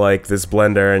images into like this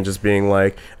blender and just being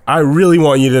like, I really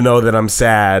want you to know that I'm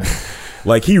sad.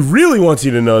 Like, he really wants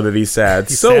you to know that he's sad.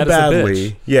 He's so sad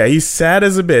badly. Yeah, he's sad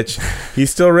as a bitch.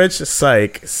 He's still rich,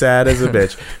 psych, sad as a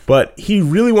bitch. But he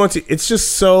really wants you. It's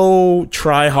just so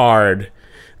try hard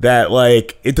that,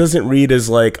 like, it doesn't read as,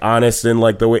 like, honest and,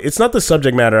 like, the way. It's not the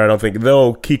subject matter, I don't think,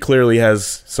 though he clearly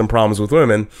has some problems with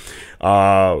women.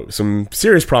 Some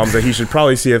serious problems that he should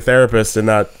probably see a therapist and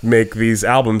not make these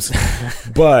albums.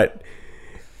 But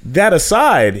that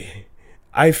aside,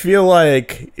 I feel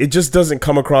like it just doesn't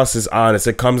come across as honest.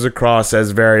 It comes across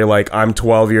as very like, I'm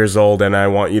 12 years old and I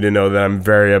want you to know that I'm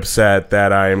very upset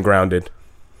that I am grounded.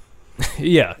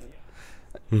 Yeah.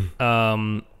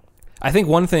 I think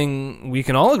one thing we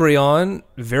can all agree on,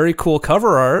 very cool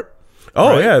cover art.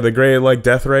 Oh, right? Yeah, the great like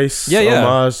Death Race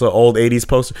homage, the old 80s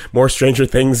poster, more Stranger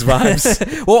Things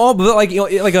vibes. Well, like, you know,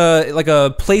 like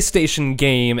a PlayStation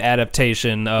game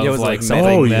adaptation of like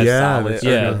something that's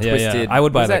Twisted. I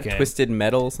would buy that game. Twisted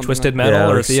Metal, Twisted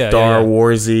Metal, or Star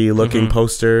Warsy looking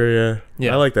poster.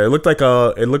 Yeah, I like that. It looked like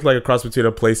a cross between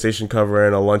a PlayStation cover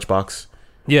and a lunchbox.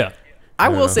 Yeah. I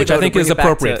will say, which I think is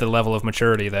appropriate to the level of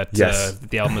maturity that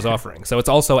the album is offering. So it's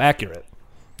also accurate.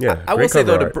 Yeah, I will say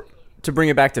though, to bring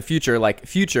it back to Future, like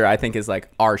Future, I think is like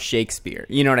our Shakespeare.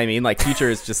 You know what I mean? Like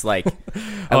Future is just like.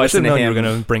 I should know you were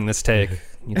going to bring this take.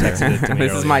 You texted it to me.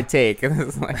 This is my take.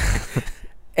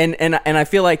 and I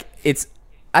feel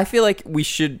like we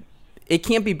should. It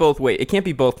can't be both ways. It can't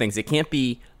be both things. It can't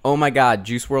be, oh my God,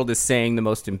 Juice WRLD is saying the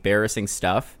most embarrassing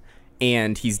stuff,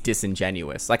 and he's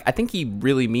disingenuous. Like, I think he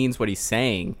really means what he's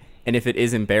saying, and if it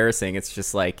is embarrassing, it's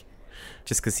just like,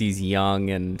 just because he's young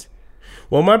and.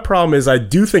 Well, my problem is I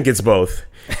do think it's both.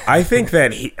 I think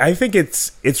that I think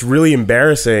it's really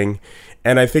embarrassing,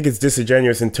 and I think it's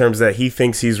disingenuous in terms that he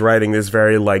thinks he's writing this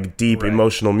very like deep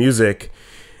emotional music,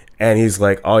 and he's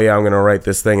like, oh yeah, I'm gonna write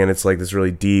this thing, and it's like this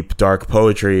really deep, dark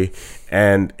poetry,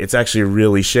 and it's actually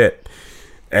really shit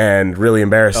and really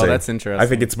embarrassing. Oh, that's interesting. I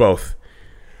think it's both.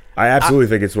 I absolutely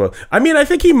think it's both. I mean, I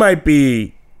think he might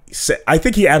be. I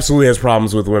think he absolutely has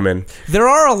problems with women. There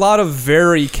are a lot of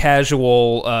very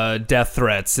casual death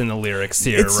threats in the lyrics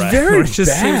here, it's right? Very it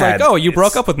just bad. seems like, oh, you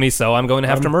broke up with me, so I'm going to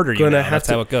have to murder you now. That's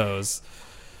how it goes.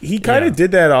 He kind of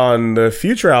did that on the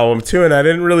Future album too, and I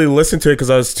didn't really listen to it because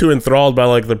I was too enthralled by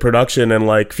like the production and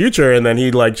like Future, and then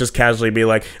he'd like just casually be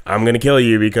like, I'm gonna kill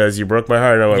you because you broke my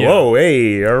heart, and I'm like, whoa,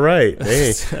 hey, all right,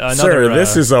 hey, sir,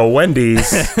 this is a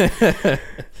Wendy's.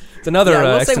 It's another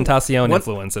Extentacion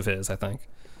influence of his, I think.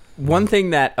 One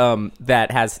thing that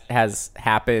that has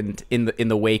happened in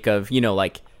the wake of, you know,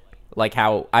 like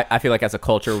how I feel like as a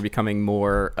culture we're becoming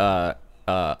more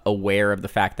aware of the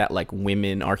fact that like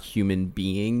women are human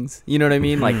beings. You know what I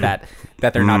mean? Like that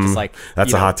they're not just like,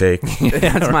 that's a hot take.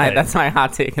 That's my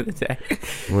hot take of the day.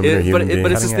 But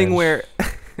it's this thing where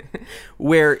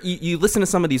you listen to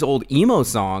some of these old emo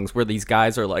songs where these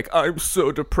guys are like, I'm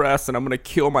so depressed and I'm gonna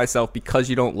kill myself because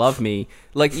you don't love me.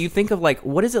 Like, you think of like,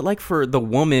 what is it like for the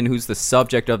woman who's the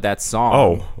subject of that song?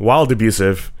 Oh, wild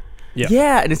abusive.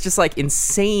 Yeah, and it's just like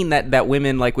insane that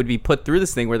women like would be put through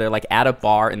this thing where they're like at a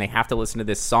bar and they have to listen to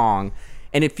this song,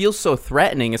 and it feels so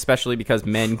threatening, especially because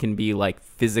men can be like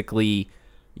physically,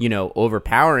 you know,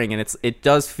 overpowering, and it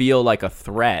does feel like a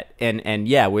threat. And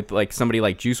yeah, with like somebody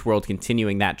like Juice WRLD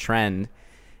continuing that trend,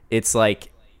 it's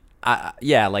like, I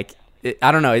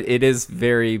don't know, it is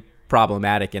very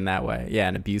problematic in that way. Yeah,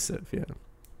 and abusive. Yeah,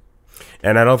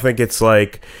 and I don't think it's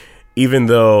like, even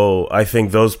though I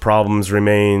think those problems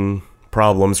remain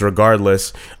problems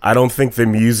regardless, I don't think the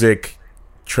music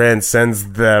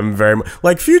transcends them very much.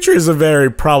 Like, Future is a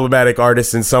very problematic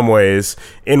artist in some ways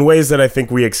that I think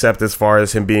we accept, as far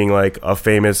as him being like a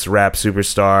famous rap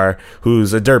superstar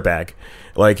who's a dirtbag.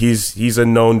 Like, he's a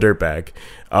known dirtbag.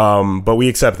 But we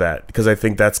accept that because I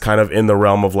think that's kind of in the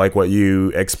realm of like what you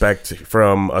expect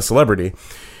from a celebrity.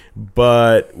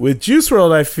 But with Juice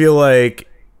WRLD, I feel like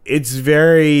it's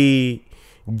very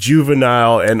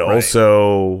juvenile and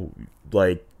also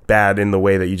like bad in the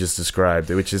way that you just described,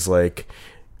 which is like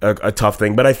a tough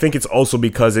thing. But I think it's also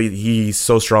because he's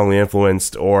so strongly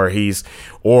influenced, or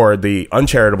the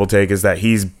uncharitable take is that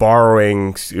he's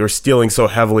borrowing or stealing so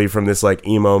heavily from this like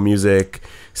emo music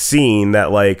scene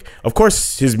that, like, of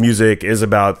course his music is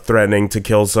about threatening to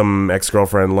kill some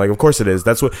ex-girlfriend. Like, of course it is.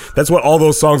 That's what all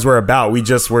those songs were about. We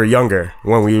just were younger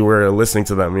when we were listening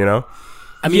to them, you know?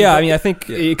 I mean, I think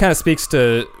it kind of speaks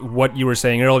to what you were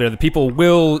saying earlier, that people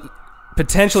will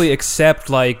potentially accept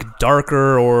like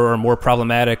darker or more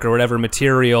problematic or whatever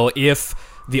material if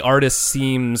the artist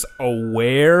seems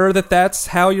aware that that's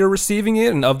how you're receiving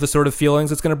it and of the sort of feelings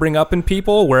it's going to bring up in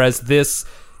people. Whereas this,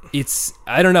 it's,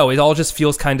 I don't know, it all just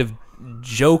feels kind of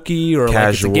jokey or casual.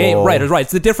 Like it's a game. Right.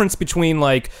 It's the difference between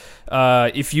like,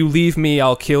 if you leave me,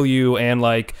 I'll kill you, and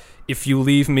like, if you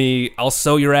leave me, I'll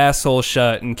sew your asshole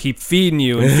shut and keep feeding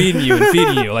you and feeding you and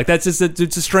feeding you. Like, that's just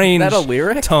it's a strange Is that a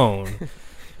lyric? tone.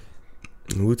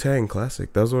 Wu-Tang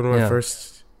classic. That was one of my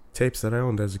first tapes that I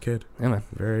owned as a kid. Yeah, man.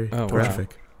 Very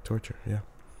graphic. Torture, yeah.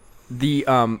 The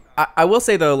I will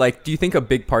say though, like, do you think a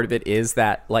big part of it is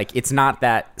that, like, it's not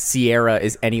that Sierra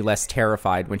is any less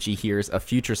terrified when she hears a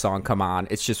Future song come on?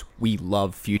 It's just we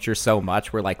love Future so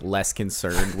much, we're like less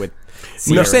concerned with Sierra's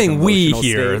You're saying we emotional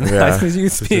here. state.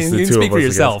 Yeah. You can speak for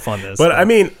yourself on this. But I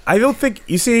mean, I don't think,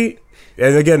 you see,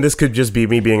 and again, this could just be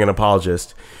me being an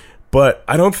apologist, but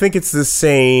I don't think it's the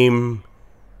same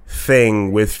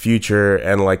thing with Future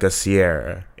and like a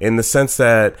Sierra, in the sense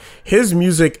that his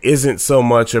music isn't so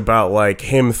much about like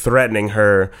him threatening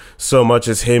her so much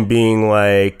as him being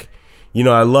like, you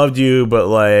know, I loved you, but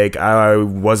like I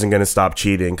wasn't gonna stop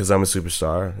cheating because I'm a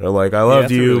superstar, or like I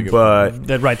loved you, really but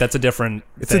that's a different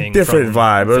it's a different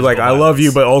vibe, or like I love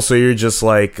you, but also you're just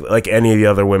like any of the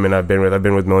other women I've been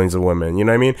with millions of women, you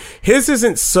know what I mean? His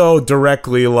isn't so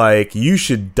directly like you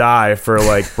should die for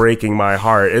like breaking my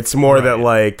heart. It's more that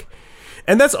like,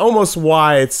 and that's almost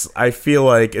why I feel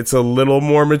like it's a little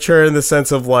more mature, in the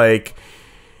sense of like,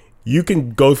 you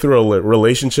can go through a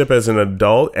relationship as an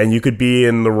adult and you could be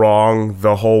in the wrong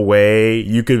the whole way.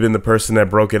 You could have been the person that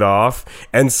broke it off,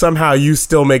 and somehow you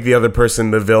still make the other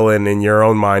person the villain in your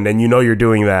own mind, and you know you're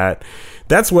doing that.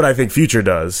 That's what I think Future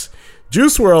does.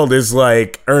 Juice WRLD is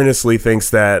like, earnestly thinks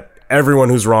that everyone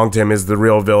who's wronged him is the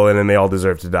real villain and they all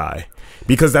deserve to die,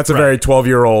 because that's a very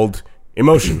 12-year-old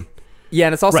emotion. Yeah,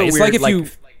 and it's also It's weird. like if you.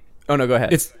 Oh no, go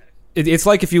ahead. It's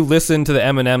like if you listen to the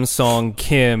Eminem song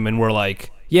Kim and we're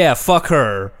like, yeah, fuck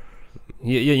her.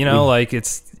 You know, like,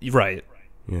 it's right.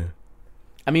 Yeah.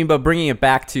 I mean, but bringing it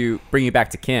back to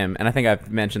Kim, and I think I've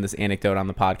mentioned this anecdote on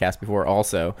the podcast before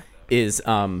also, is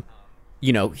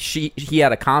you know, he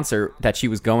had a concert that she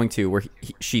was going to where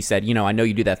she said, you know, I know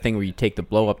you do that thing where you take the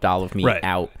blow up doll of me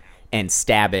out and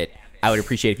stab it. I would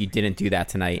appreciate if you didn't do that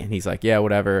tonight. And he's like, yeah,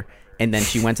 whatever. And then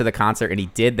she went to the concert and he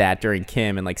did that during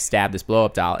Kim and like stabbed this blow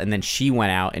up doll. And then she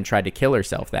went out and tried to kill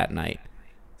herself that night.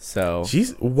 So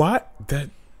Jeez, what?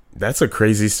 That's a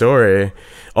crazy story.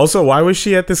 Also, why was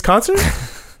she at this concert?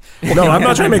 No, I'm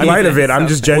not trying to make light of it. I'm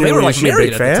just genuinely, They were like is she a married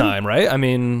big at fan? the time, right? I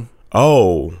mean,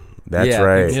 oh, that's Yeah,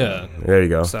 right. yeah. There you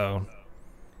go. So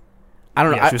I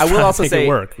don't know. yeah, she was I will trying to also make it say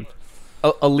work.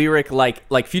 a lyric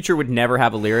like Future would never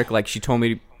have a lyric like she told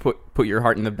me to put your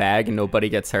heart in the bag and nobody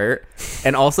gets hurt.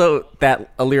 And also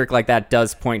that a lyric like that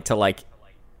does point to like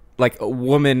a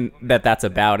woman that's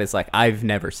about is like, I've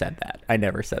never said that. I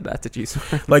never said that to Juice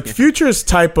WRLD. Like, Future's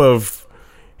type of,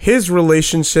 his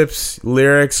relationships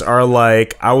lyrics are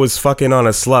like, I was fucking on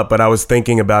a slut, but I was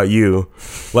thinking about you.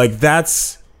 Like,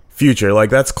 that's Future. Like,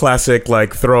 that's classic,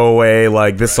 like, throwaway,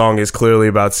 like, this song is clearly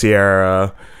about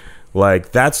Sierra.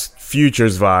 Like, that's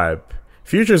Future's vibe.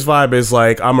 Future's vibe is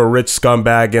like, I'm a rich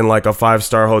scumbag in like a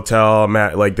 5-star hotel. I'm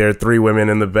at, like, there are 3 women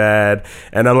in the bed,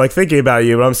 and I'm like thinking about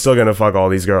you, but I'm still gonna fuck all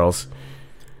these girls.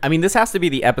 I mean, this has to be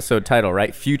the episode title,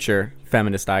 right? Future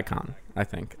feminist icon. I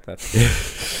think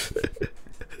that's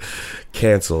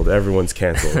Canceled. Everyone's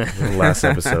canceled. Last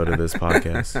episode of this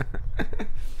podcast.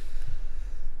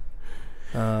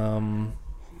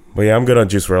 But yeah, I'm good on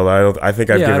Juice WRLD. I think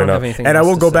I've given up, and I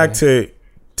will go back to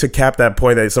cap that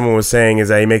point that someone was saying, is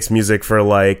that he makes music for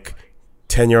like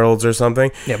 10-year-olds or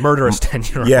something. Yeah, murderous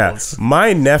 10-year-olds. Yeah,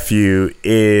 my nephew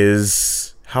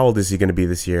is, how old is he going to be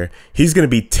this year? He's going to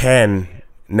be 10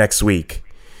 next week,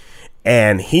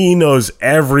 and he knows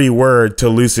every word to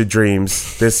Lucid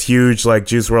Dreams, this huge like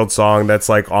Juice WRLD song that's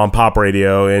like on pop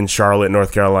radio in Charlotte,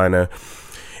 North Carolina.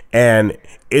 And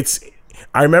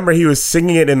I remember he was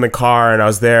singing it in the car, and I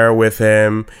was there with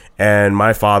him and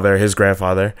my father, his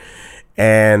grandfather,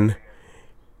 and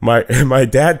my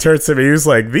dad turns to me. He was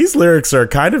like, "These lyrics are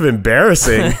kind of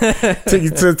embarrassing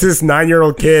to this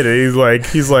 9-year-old kid." And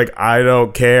he's like, "I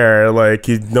don't care." Like,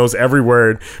 he knows every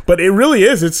word, but it really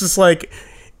is. It's just like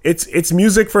it's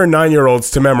music for 9-year-olds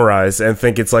to memorize and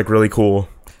think it's like really cool.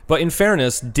 But in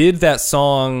fairness, did that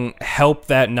song help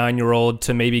that 9-year-old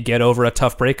to maybe get over a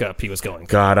tough breakup he was going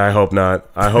through? God, I hope not.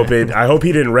 I hope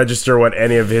he didn't register what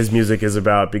any of his music is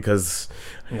about, because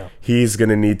he's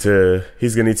gonna need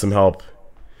some help.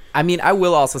 I mean, I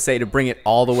will also say, to bring it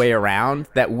all the way around,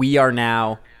 that we are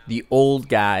now the old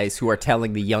guys who are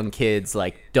telling the young kids,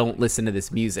 like, don't listen to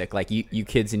this music. Like, you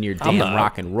kids in your damn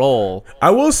rock and roll.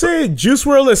 I will say Juice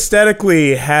WRLD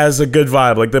aesthetically has a good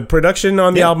vibe. Like, the production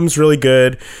on the album's really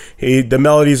good. The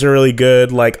melodies are really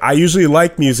good. Like, I usually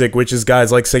like music, which is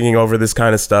guys like singing over this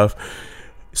kind of stuff.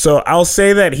 So I'll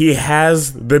say that he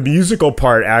has the musical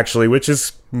part, actually, which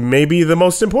is maybe the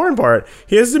most important part.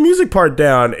 He has the music part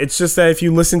down. It's just that if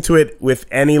you listen to it with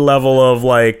any level of,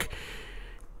 like,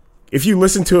 if you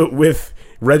listen to it with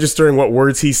registering what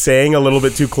words he's saying a little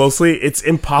bit too closely, it's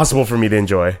impossible for me to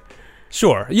enjoy.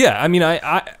 Sure. Yeah. I mean,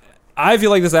 I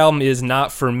feel like this album is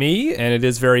not for me, and it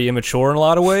is very immature in a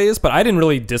lot of ways, but I didn't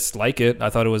really dislike it. I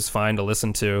thought it was fine to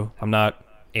listen to. I'm not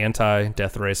anti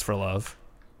Death Race for Love.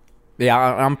 Yeah,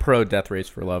 I'm pro Death Race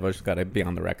for Love. I just got to be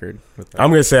on the record with that. I'm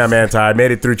going to say I'm anti. I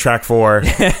made it through track 4,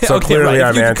 so okay, clearly right.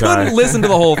 I'm If anti. you couldn't listen to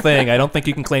the whole thing, I don't think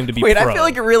you can claim to be Wait, pro. I feel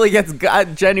like it really gets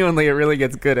genuinely, it really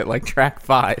gets good at like track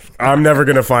 5. I'm never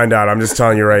going to find out. I'm just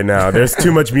telling you right now. There's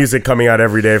too much music coming out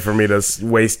every day for me to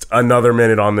waste another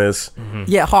minute on this. Mm-hmm.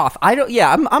 Yeah, Hoff.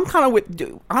 I'm kind of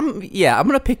with. I'm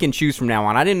going to pick and choose from now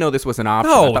on. I didn't know this was an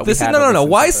option. No, no.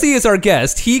 YC is our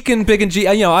guest. He can pick and choose.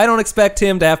 You know, I don't expect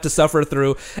him to have to suffer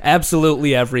through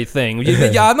absolutely everything.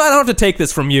 Yeah, I don't have to take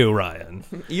this from you, Ryan.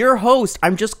 You're host.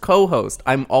 I'm just co-host.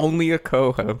 I'm only a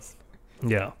co-host.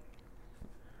 Yeah.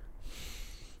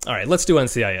 All right, let's do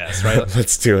NCIS, right?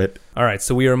 Let's do it. All right,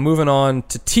 so we are moving on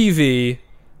to TV,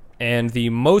 and the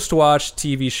most watched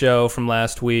TV show from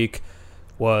last week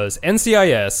was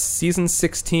NCIS Season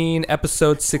 16,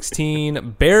 Episode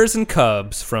 16, Bears and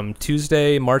Cubs, from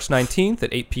Tuesday, March 19th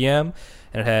at 8 p.m.,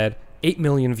 and it had 8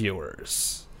 million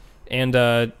viewers. And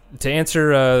to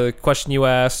answer the question you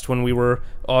asked when we were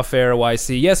off-air,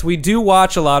 YC, yes, we do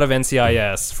watch a lot of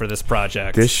NCIS for this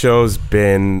project. This show's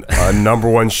been a number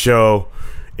one show,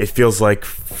 it feels like,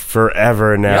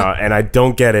 forever now, and I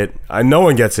don't get it. No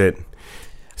one gets it.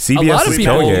 CBS a lot of is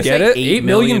people killing it. get it. 8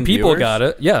 million people viewers? got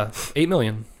it. Yeah, 8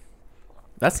 million.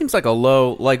 That seems like a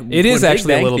low. Like, it is when actually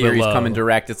Big Bang a little bit Theory's low. coming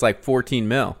direct, it's like 14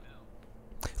 mil.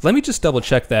 Let me just double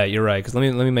check that. You're right, because let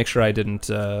me make sure I didn't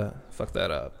fuck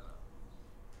that up.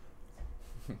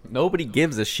 Nobody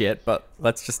gives a shit, but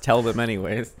let's just tell them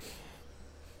anyways.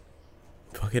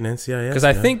 Fucking NCIS. Because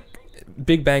I think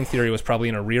Big Bang Theory was probably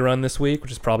in a rerun this week,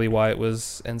 which is probably why it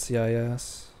was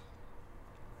NCIS.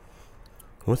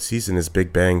 What season is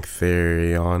Big Bang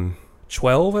Theory on?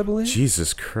 12, I believe.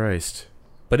 Jesus Christ.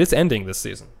 But it's ending this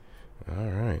season.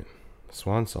 All right.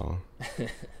 Swan song.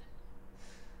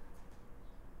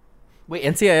 Wait,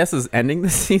 NCIS is ending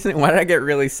this season? Why did I get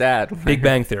really sad? Big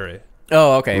Bang Theory.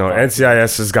 Oh, okay. No, fine.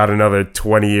 NCIS has got another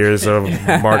 20 years of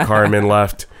Mark Harmon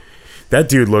left. That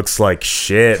dude looks like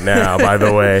shit now, by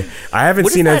the way. I haven't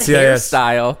What seen is that NCIS.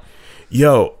 hairstyle?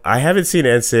 Yo, I haven't seen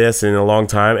NCIS in a long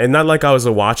time. And not like I was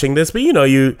watching this, but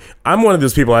I'm one of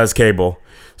those people that has cable.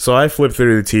 So I flip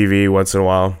through the TV once in a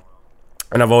while.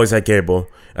 And I've always had cable.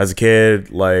 As a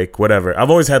kid, like, whatever. I've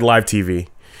always had live TV.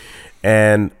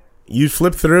 And you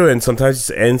flip through, and sometimes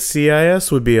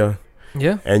NCIS would be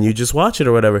Yeah. and you just watch it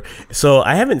or whatever. So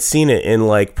I haven't seen it in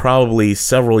like probably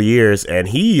several years, and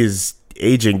he is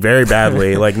aging very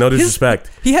badly. Like, no disrespect.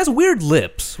 He has weird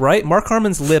lips, right? Mark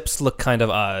Harmon's lips look kind of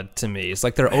odd to me. It's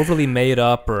like they're overly made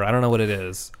up, or I don't know what it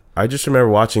is. I just remember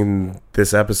watching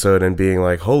this episode and being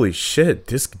like, holy shit,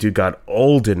 this dude got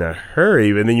old in a hurry.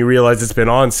 And then you realize it's been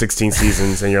on 16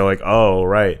 seasons, and you're like, oh,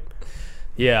 right.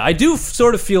 Yeah, I do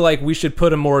sort of feel like we should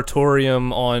put a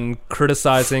moratorium on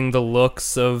criticizing the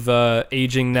looks of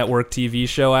aging network TV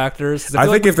show actors. 'Cause I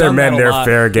feel think like if they're we've done men, that a they're lot.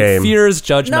 fair game. It fears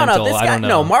judgmental. No, this I guy. don't know.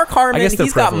 No, Mark I Harmon. guess He's they're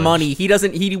got privileged. money. He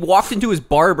doesn't. He walked into his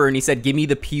barber and he said, "Give me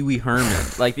the Pee Wee Herman."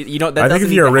 Like, that I think if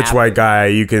doesn't you're a even rich happen. white guy,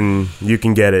 you can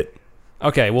get it.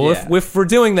 Okay, well, Yeah. if we're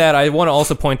doing that, I want to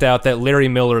also point out that Larry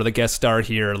Miller, the guest star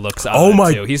here, looks odd, Oh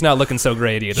my- too. He's not looking so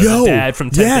great either. Yo, The dad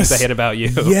from 10 yes. Things I Hate About You.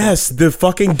 Yes, the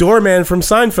fucking doorman from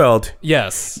Seinfeld.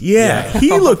 Yes. Yeah,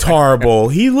 he looked horrible.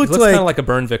 He He looked looks like, kind of like a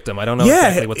burn victim. I don't know yeah,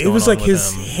 exactly what's it going was on like with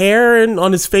his him. hair and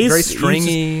on his face. Very it was just-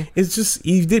 stringy. It's just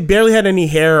he barely had any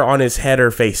hair on his head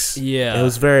or face. Yeah. it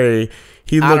was very.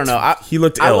 He looked, I don't know. he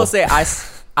looked ill. I will say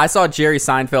I saw Jerry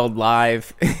Seinfeld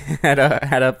live at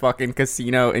a fucking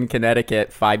casino in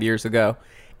Connecticut 5 years ago,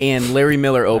 and Larry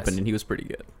Miller opened, and he was pretty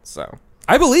good. So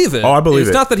I believe it. Oh, I believe it's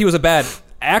it. not that he was a bad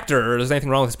actor or there's anything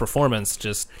wrong with his performance,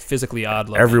 just physically odd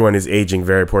looking. Everyone is aging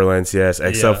very poorly in NCIS,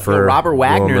 except Yeah. for Well, Robert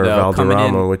Wagner, Wilmer though, coming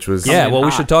Valderrama, in- which was Yeah, well, we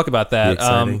hot. should talk about Be that.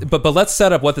 exciting. But let's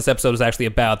set up what this episode is actually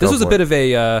about. This Go was a for bit it. of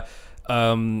a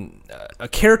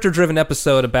character-driven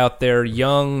episode about their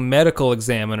young medical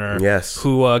examiner, Yes.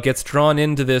 who gets drawn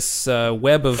into this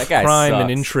web of That guy crime and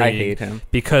sucks. intrigue. I hate him.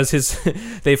 Because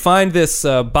they find this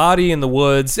body in the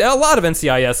woods. A lot of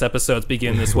NCIS episodes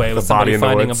begin this way with body somebody in the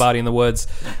finding a woods. body in the woods,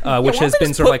 which Why has don't they been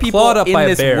just sort of put like people clawed up in by a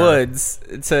this bear. woods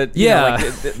to Yeah.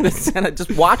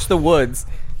 just watch the woods.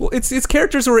 Well, it's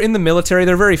characters who are in the military.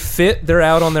 They're very fit. They're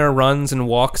out on their runs and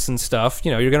walks and stuff.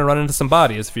 You know, you're going to run into some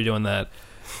bodies if you're doing that.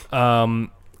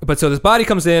 But so this body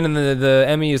comes in, and the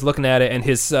Emmy is looking at it, and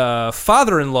his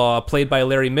father-in-law, played by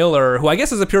Larry Miller, who I guess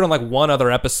has appeared on like one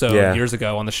other episode Yeah. years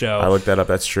ago on the show. I looked that up.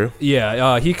 That's true.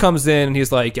 Yeah, he comes in and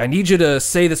he's like, I need you to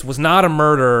say this was not a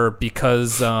murder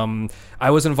because I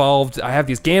was involved. I have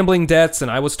these gambling debts,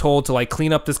 and I was told to like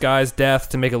clean up this guy's death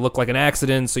to make it look like an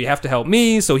accident. So you have to help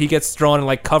me. So he gets drawn in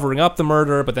like covering up the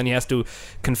murder, but then he has to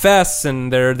confess.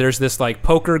 And there's this like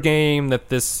poker game that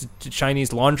this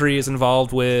Chinese laundry is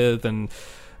involved with, and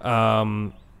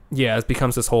yeah, it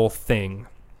becomes this whole thing.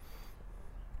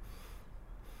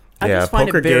 I Yeah, just find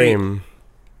poker it very- game.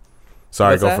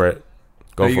 Sorry, What's go that? for it.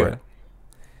 Go Are you for gonna- it.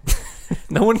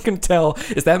 No one can tell.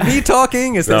 Is that me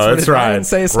talking? Is this No, what it's did Ryan Ryan.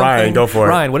 say something? Ryan, go for it.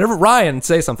 Ryan, whatever. Ryan,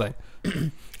 say something.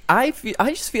 I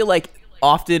just feel like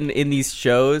often in these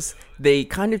shows they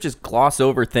kind of just gloss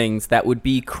over things that would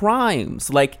be crimes,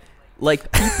 like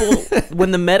people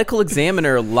when the medical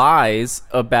examiner lies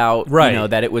about Right.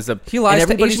 that it was a He lies and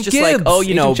to everybody's Agent just Gibbs, like, oh,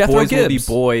 Agent Jethro boys will be Gibbs.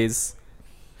 boys.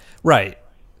 Right.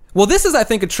 Well, this is, I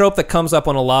think, a trope that comes up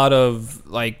on a lot of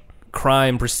like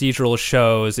crime procedural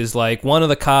shows. Is like one of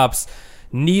the cops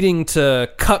needing to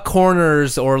cut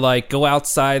corners or like go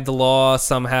outside the law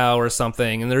somehow or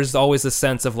something, and there's always a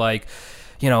sense of like,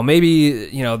 maybe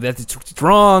that it's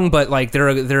wrong, but like they're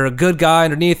a good guy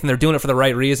underneath, and they're doing it for the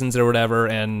right reasons or whatever.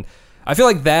 And I feel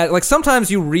like that, like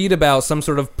sometimes you read about some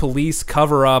sort of police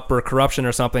cover up or corruption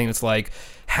or something. It's like,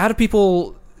 how do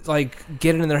people like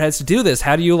get it in their heads to do this?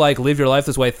 How do you like live your life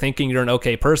this way thinking you're an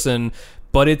okay person?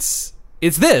 But it's you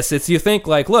think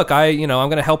like, look, I'm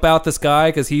going to help out this guy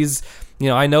because he's,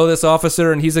 I know this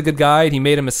officer and he's a good guy and he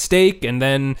made a mistake, and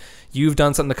then you've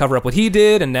done something to cover up what he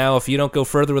did, and now if you don't go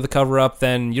further with the cover up,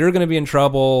 then you're going to be in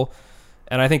trouble.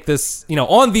 And I think this,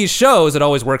 on these shows, it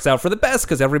always works out for the best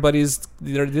because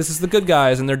this is the good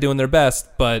guys and they're doing their best.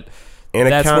 But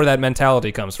that's where that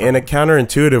mentality comes from. In a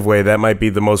counterintuitive way, that might be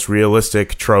the most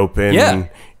realistic trope in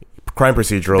crime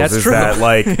procedurals. That's is true. that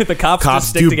like The cops just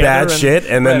stick do together bad and- shit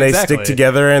and then Right, they exactly. stick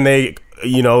together and they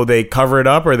they cover it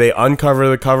up or they uncover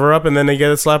the cover up and then they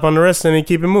get a slap on the wrist and they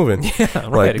keep it moving. Yeah,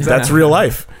 right. Like, Exactly. that's real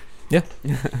life. Yeah.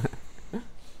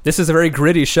 This is a very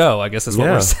gritty show, I guess is what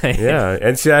Yeah, we're saying. yeah.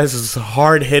 NCIS is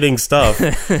hard hitting stuff.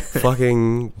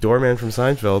 Fucking doorman from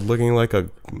Seinfeld looking like a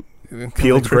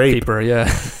peeled Crypt grape. Keeper,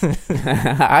 yeah.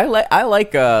 I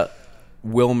like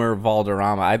Wilmer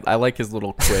Valderrama. I like his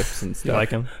little quips and You stuff. like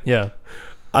him? Yeah.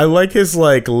 I like his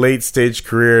like late stage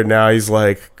career. Now he's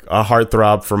like a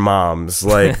heartthrob for moms.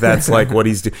 Like that's like what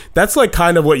he's doing. That's like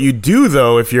kind of what you do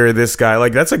though if you're this guy.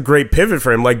 Like that's a great pivot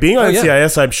for him. Like being on yeah.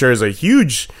 NCIS, I'm sure, is a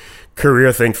huge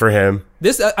career thing for him.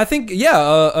 This, I think,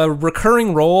 a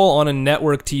recurring role on a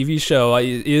network TV show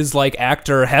is like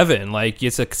actor heaven. Like,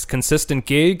 it's a consistent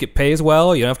gig. It pays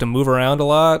well. You don't have to move around a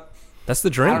lot. That's the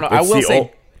dream. I don't know. I It's will the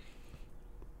say.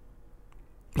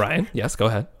 Ryan, yes, go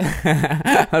ahead.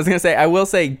 I was gonna say. I will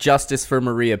say justice for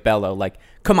Maria Bello. Like,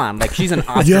 come on. Like, she's an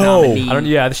Oscar Yo. nominee.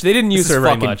 They didn't use This is her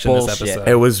very fucking much in this bullshit. episode.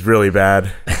 It was really bad.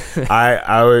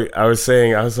 I was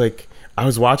saying, I was like, I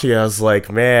was watching it. I was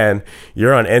like, man,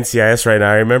 you're on NCIS right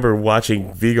now. I remember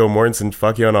watching Viggo Mortensen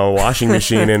fuck you on a washing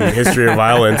machine in History of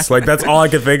Violence. Like, that's all I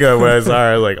could think of when I was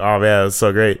like, oh man, that's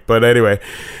so great. But anyway,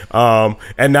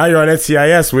 and now you're on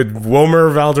NCIS with Wilmer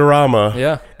Valderrama.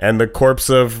 Yeah. And the corpse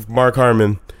of Mark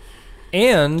Harmon.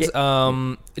 And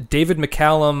David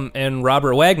McCallum and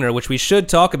Robert Wagner, which we should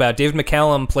talk about. David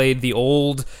McCallum played the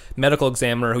old medical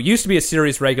examiner who used to be a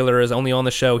series regular, is only on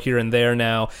the show here and there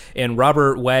now. And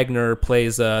Robert Wagner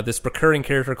plays this recurring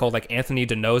character called like Anthony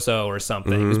DiNozzo or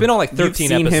something. He's been on like 13 You've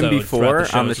seen episodes him before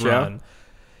throughout on the show? run.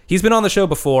 He's been on the show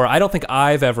before. I don't think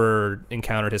I've ever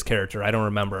encountered his character. I don't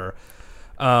remember.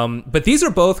 But these are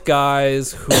both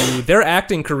guys who their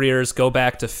acting careers go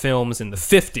back to films in the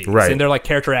 50s. Right. And they're like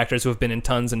character actors who have been in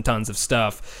tons and tons of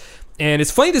stuff. And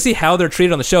it's funny to see how they're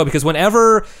treated on the show, because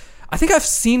whenever... I think I've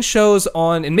seen shows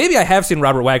on... And maybe I have seen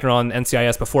Robert Wagner on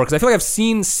NCIS before, because I feel like I've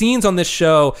seen scenes on this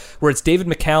show where it's David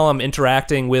McCallum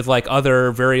interacting with like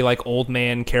other very like old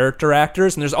man character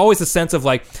actors. And there's always a sense of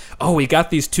like, oh, we got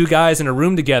these two guys in a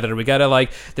room together. We got to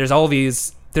like... There's all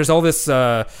this...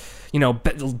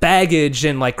 baggage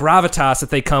and like gravitas that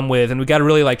they come with, and we got to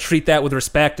really like treat that with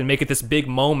respect and make it this big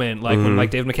moment, like when like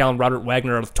David McCallum and Robert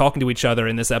Wagner are talking to each other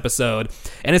in this episode.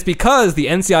 And it's because the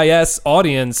NCIS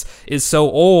audience is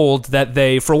so old that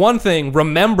they, for one thing,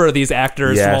 remember these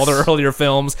actors from all their earlier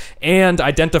films and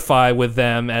identify with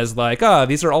them as like,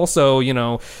 these are also,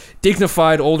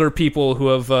 dignified older people who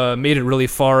have made it really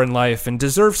far in life and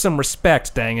deserve some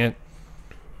respect, dang it.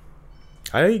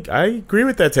 I agree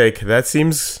with that take. That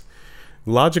seems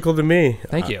logical to me.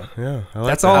 Thank you. Yeah, I like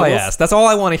That's that. all I ask. That's all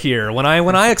I want to hear when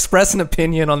I express an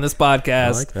opinion on this podcast.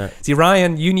 I like that. See,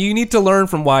 Ryan, you need to learn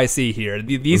from YC here.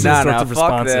 These are the sorts of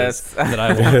responses that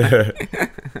I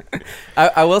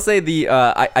want. I will say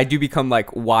I do become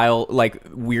like wild, like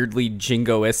weirdly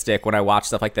jingoistic when I watch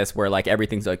stuff like this, where like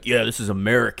everything's like, yeah, this is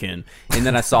American, and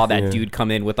then I saw that dude come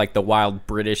in with like the wild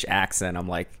British accent. I'm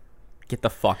like, get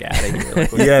the fuck out of here.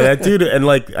 Like, Yeah, that dude, and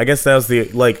like I guess that was the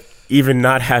like. Even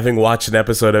not having watched an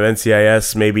episode of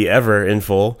NCIS maybe ever in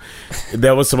full,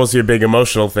 that was supposed to be a big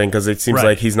emotional thing, because it seems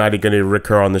like he's not going to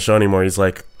recur on the show anymore. He's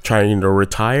like trying to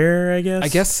retire, I guess. I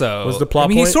guess so. Was the plot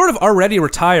point? point? He's sort of already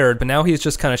retired, but now he's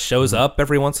just kind of shows up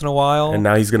every once in a while. And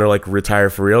now he's going to like retire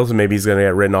for real, so maybe he's going to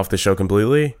get written off the show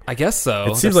completely. I guess so.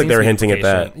 It seems like they were hinting at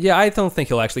that. Yeah, I don't think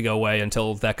he'll actually go away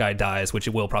until that guy dies, which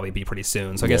it will probably be pretty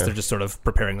soon. So I guess they're just sort of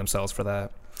preparing themselves for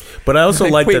that. But I also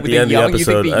liked wait, at the the end young- of the you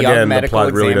think episode, the young again, the medical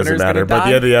plot really doesn't examiner's matter, gonna but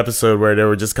the end of the episode where they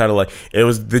were just kind of like,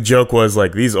 the joke was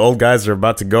like, these old guys are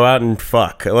about to go out and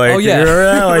fuck. Like, Oh, yeah. you remember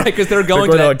that? Like, Right, 'cause they're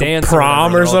going to that like, dance or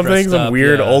prom whatever, or all something, dressed some up,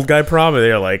 weird yeah. old guy prom, and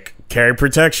they're like, carry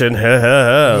protection.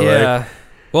 Yeah.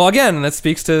 Well, again, that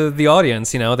speaks to the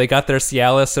audience. They got their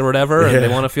Cialis or whatever, and they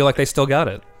want to feel like they still got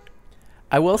it.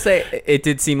 I will say it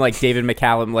did seem like David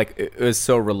McCallum like was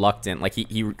so reluctant. Like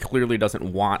he clearly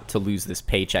doesn't want to lose this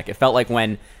paycheck. It felt like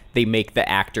when they make the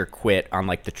actor quit on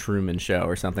like the Truman Show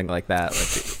or something like that. Like,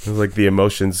 It was like the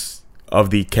emotions of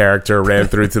the character ran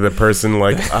through to the person,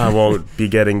 like, I won't be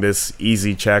getting this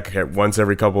easy check once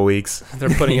every couple weeks. They're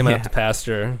putting him out to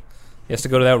pasture. He has to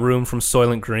go to that room from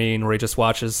Soylent Green where he just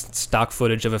watches stock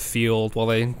footage of a field while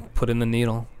they put in the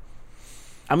needle.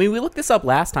 I mean, we looked this up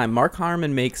last time. Mark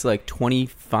Harmon makes like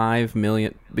 $25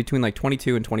 million, between like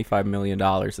 $22 and $25 million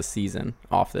a season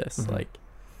off this. Like,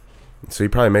 So he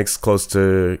probably makes about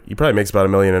 $1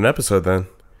 million an episode then.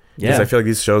 Because I feel like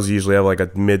these shows usually have like a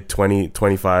mid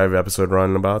 25 episode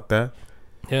run about that.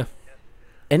 Yeah.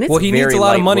 And it's He needs very a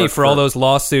lot of light money work for all those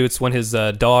lawsuits when his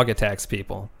dog attacks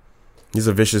people. He's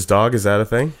a vicious dog. Is that a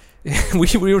thing?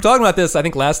 we were talking about this, I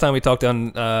think, last time we talked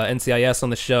on NCIS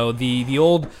on the show. The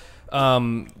old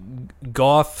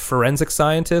goth forensic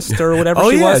scientist or whatever Oh,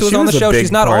 she yeah, was who was she on the was a show. big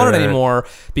She's not part on of it that. anymore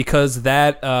because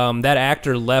that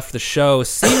actor left the show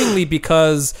seemingly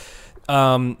because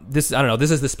this, I don't know,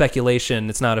 this is the speculation,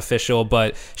 it's not official,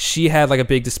 but she had like a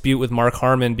big dispute with Mark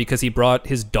Harmon because he brought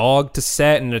his dog to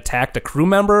set and attacked a crew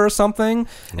member or something.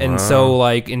 And so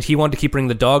like, and he wanted to keep bringing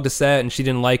the dog to set and she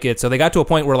didn't like it. So they got to a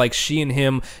point where like she and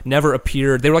him never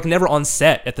appeared. They were like never on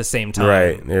set at the same time.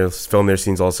 Right. They film their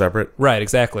scenes all separate. Right,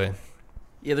 exactly.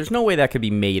 Yeah, there's no way that could be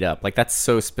made up. Like, that's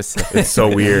so specific. It's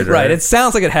so weird, Right, right? it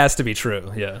sounds like it has to be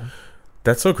true, yeah.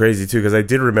 That's so crazy too, because I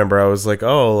did remember I was like,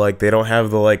 oh, like they don't have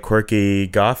the like quirky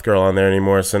goth girl on there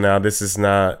anymore. So now this is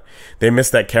not. They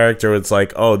missed that character. It's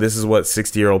like, oh, this is what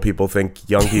 60-year-old people think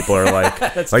young people are like.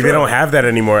 That's like true. they don't have that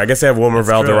anymore. I guess they have Wilmer That's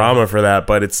Valderrama for that,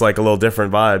 but it's like a little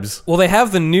different vibes. Well, they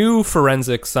have the new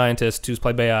forensic scientist who's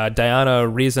played by Diana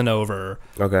Reasonover,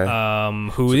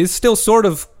 Okay, who is still sort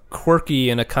of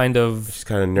quirky in a kind of she's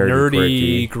kind of nerdy,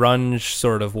 quirky. grunge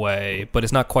sort of way, but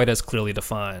it's not quite as clearly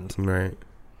defined. Right.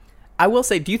 I will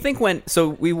say, do you think so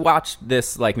we watched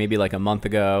this like maybe like a month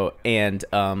ago, and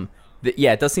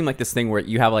it does seem like this thing where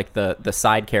you have like the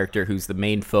side character who's the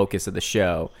main focus of the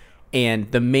show,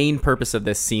 and the main purpose of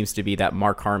this seems to be that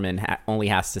Mark Harmon only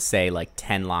has to say like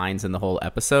 10 lines in the whole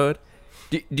episode.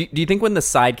 Do you think when the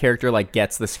side character like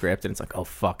gets the script and it's like, oh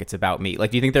fuck, it's about me?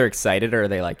 Like, do you think they're excited, or are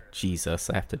they like, Jesus,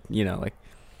 I have to, like?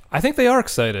 I think they are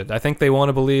excited. I think they want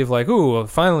to believe, like, ooh,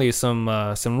 finally some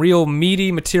real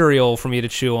meaty material for me to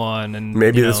chew on, and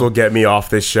maybe this will get me off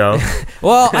this show.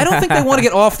 Well, I don't think they want to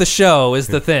get off the show. Is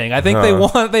the thing. I think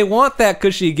they want that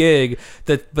cushy gig,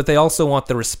 but they also want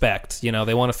the respect.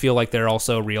 They want to feel like they're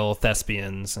also real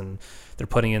thespians, and they're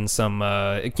putting in some,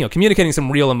 communicating some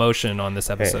real emotion on this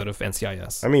episode of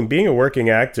NCIS. I mean, being a working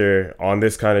actor on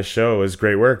this kind of show is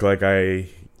great work. Like I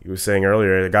was saying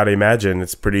earlier, I got to imagine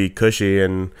it's pretty cushy,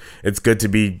 and it's good to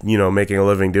be, making a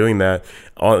living doing that.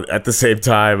 At the same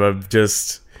time, I'm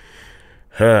just,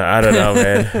 I don't know,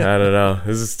 man. I don't know.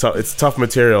 This is tough. It's tough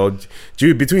material.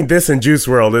 Between this and Juice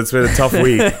WRLD, it's been a tough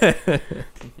week.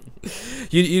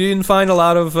 You didn't find a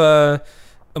lot of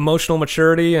emotional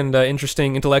maturity and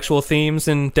interesting intellectual themes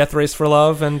in Death Race for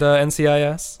Love and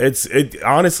NCIS?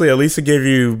 Honestly, Elisa gave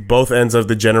you both ends of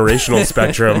the generational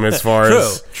spectrum as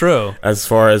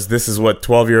far as this is what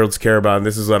 12-year-olds care about, and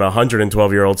this is what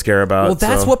 112-year-olds care about. Well,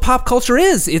 that's what pop culture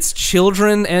is. It's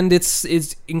children and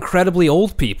it's incredibly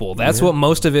old people. That's what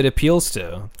most of it appeals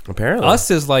to. Apparently. Us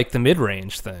is like the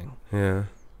mid-range thing. Yeah.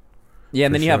 Yeah,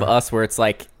 and then you have Us, where it's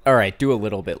like, all right, do a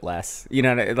little bit less. Like,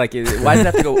 why does it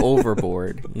have to go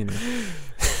overboard?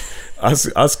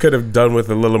 Us could have done with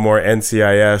a little more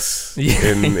NCIS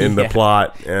in the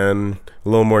plot, and a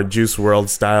little more Juice WRLD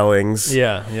stylings.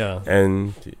 Yeah.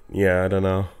 And I don't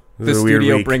know. The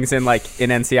studio brings in like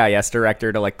an NCIS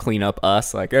director to like clean up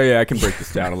Us. Like, oh yeah, I can break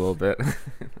this down a little bit.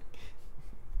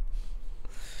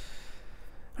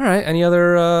 All right. Any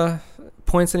other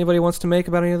points anybody wants to make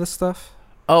about any of this stuff?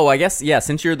 Oh, I guess, yeah,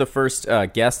 since you're the first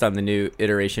guest on the new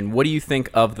iteration, what do you think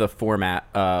of the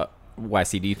format,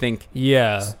 YC? Do you think...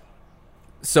 Yeah.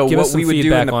 So give what us some we would do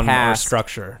feedback in the on past... our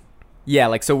structure. Yeah,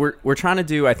 like, so we're trying to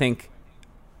do, I think,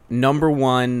 number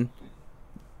one...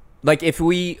 Like, if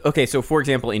we... Okay, so for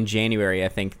example, in January, I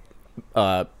think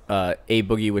A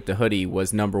Boogie with the Hoodie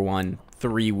was number one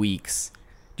 3 weeks.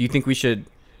 Do you think we should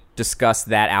discuss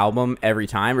that album every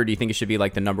time, or do you think it should be,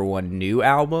 like, the number one new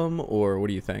album, or what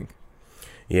do you think?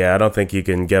 Yeah, I don't think you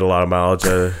can get a lot of mileage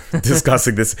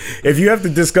discussing this. If you have to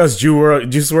discuss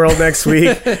Juice WRLD next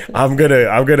week, I'm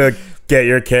gonna get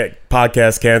your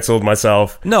podcast canceled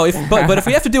myself. No, but if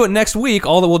we have to do it next week,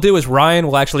 all that we'll do is Ryan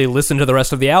will actually listen to the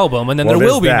rest of the album, and then there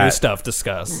will be new stuff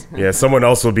discussed. Yeah, someone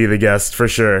else will be the guest for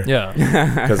sure. Yeah,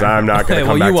 because I'm not gonna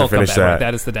come back to finish that. Right?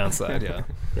 That is the downside. Yeah.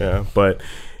 Yeah, but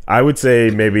I would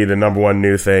say maybe the number one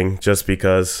new thing, just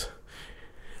because.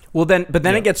 Well, then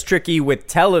it gets tricky with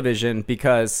television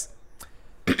because,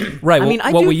 right? I mean,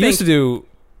 what we used to do,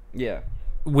 yeah,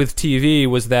 with TV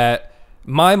was that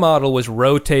my model was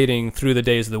rotating through the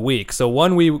days of the week. So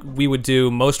one we would do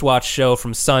most watched show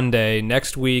from Sunday.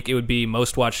 Next week it would be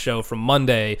most watched show from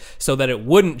Monday, so that it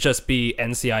wouldn't just be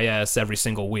NCIS every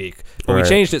single week. But we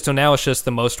changed it so now it's just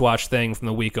the most watched thing from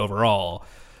the week overall.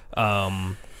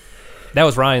 That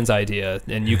was Ryan's idea,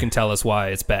 and you can tell us why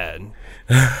it's bad.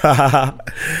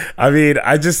 I mean,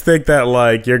 I just think that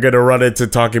like you're gonna run into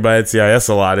talking about NCIS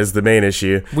a lot is the main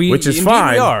issue, which is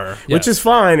fine. We are, yeah. Which is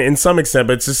fine in some extent,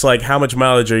 but it's just like how much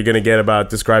mileage are you gonna get about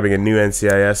describing a new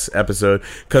NCIS episode?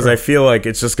 Because I feel like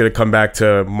it's just gonna come back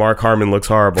to Mark Harmon looks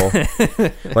horrible.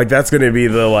 Like that's gonna be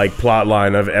the like plot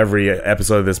line of every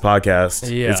episode of this podcast.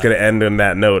 Yeah. It's gonna end on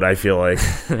that note, I feel like.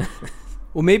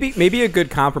 Well, maybe a good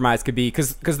compromise could be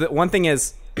because the one thing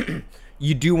is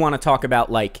you do want to talk about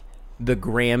like the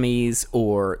Grammys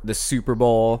or the Super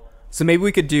Bowl. So maybe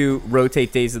we could do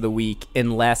rotate days of the week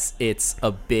unless it's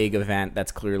a big event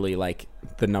that's clearly like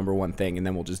the number one thing, and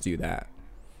then we'll just do that.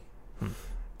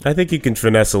 I think you can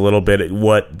finesse a little bit at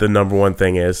what the number one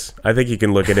thing is. I think you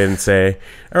can look at it and say,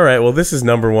 all right, well, this is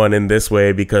number one in this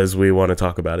way because we want to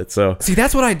talk about it. So see,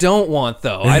 that's what I don't want,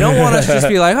 though. I don't want us to just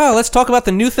be like, oh, let's talk about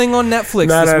the new thing on Netflix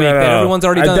this week that everyone's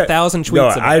already done 1,000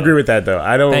 tweets about. I agree with that, though.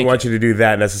 I don't want you to do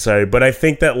that necessarily. But I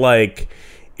think that, like,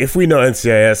 if we know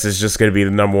NCIS is just going to be the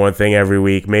number one thing every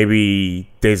week, maybe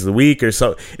days of the week or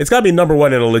so, it's got to be number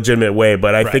one in a legitimate way.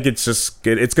 But I think it's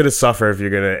going to suffer if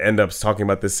you're going to end up talking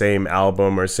about the same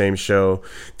album or same show.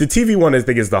 The TV one, I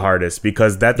think, is the hardest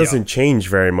because that doesn't change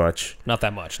very much. Not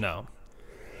that much, no.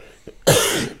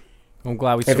 I'm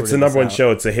glad we. If it's the number one show,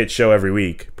 it's a hit show every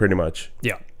week, pretty much.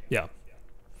 Yeah.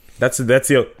 That's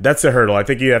the hurdle. I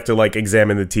think you have to like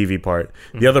examine the TV part.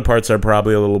 Mm-hmm. The other parts are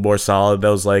probably a little more solid.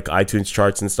 Those like iTunes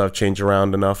charts and stuff change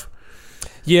around enough.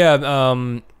 Yeah,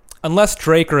 unless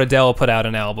Drake or Adele put out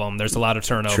an album, there's a lot of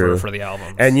turnover for the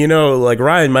albums. And like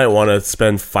Ryan might want to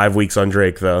spend 5 weeks on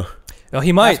Drake though. Well,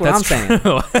 he might. That's what I'm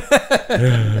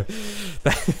saying.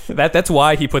 That's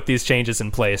why he put these changes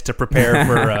in place to prepare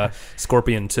for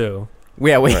Scorpion 2.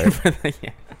 Yeah, waiting for the.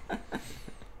 Yeah.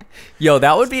 Yo,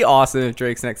 that would be awesome if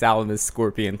Drake's next album is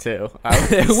Scorpion 2.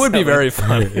 It would be very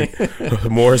funny.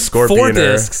 More Scorpioner. 4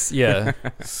 discs, yeah.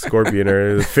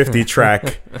 Scorpioner,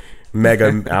 50-track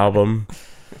mega album.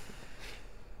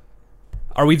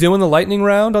 Are we doing the lightning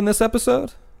round on this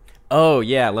episode? Oh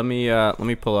yeah, let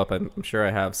me pull up. I'm sure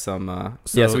I have some.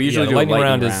 So we usually do a lightning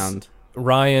round.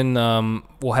 Ryan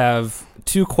will have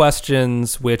 2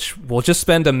 questions, which we'll just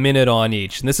spend a minute on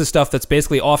each. And this is stuff that's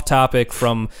basically off topic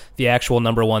from the actual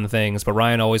number one things. But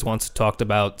Ryan always wants to talk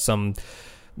about some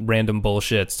random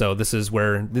bullshit. So this is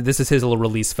his little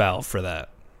release valve for that.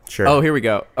 Sure. Oh, here we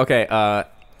go. Okay.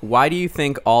 Why do you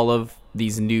think all of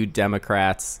these new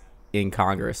Democrats in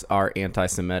Congress are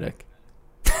anti-Semitic?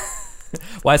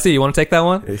 Well, I see. You want to take that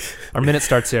one? Our minute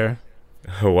starts here.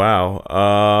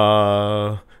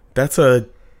 Wow. That's a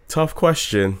tough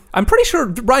question. I'm pretty sure,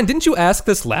 Ryan, didn't you ask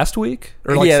this last week?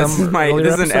 Or like this is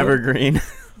an evergreen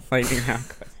lightning round.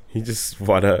 You just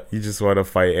wanna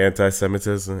fight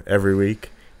anti-Semitism every week.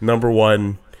 Number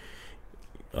one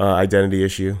identity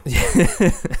issue.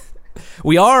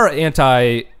 We are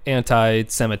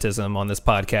anti-Semitism on this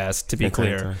podcast, to be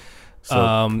clear.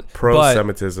 So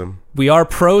pro-Semitism. We are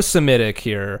pro-Semitic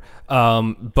here,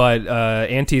 but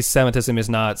anti-Semitism is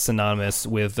not synonymous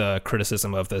with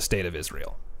criticism of the state of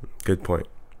Israel. Good point.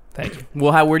 Thank you.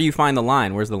 Well, where do you find the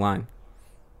line? Where's the line?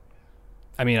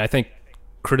 I mean, I think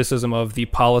criticism of the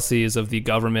policies of the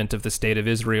government of the state of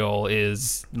Israel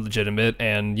is legitimate,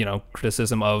 and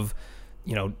criticism of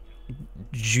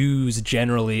Jews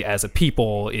generally as a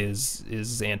people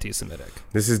is anti-Semitic.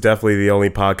 This is definitely the only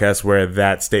podcast where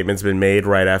that statement's been made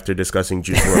right after discussing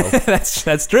Jews world.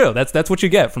 That's true. That's what you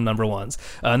get from number ones,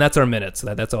 and that's our minute.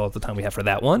 So that's all the time we have for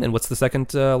that one. And what's the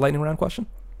second lightning round question?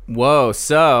 Whoa!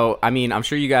 So I mean, I'm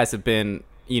sure you guys have been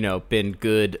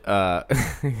good. The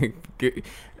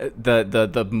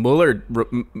Mueller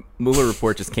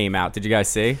report just came out. Did you guys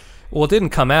see? Well, it didn't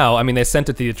come out. I mean, they sent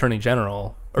it to the Attorney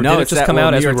General. Or did it just come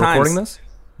out as we're recording this?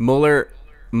 Mueller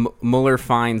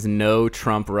finds no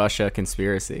Trump-Russia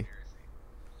conspiracy.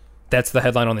 That's the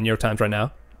headline on the New York Times right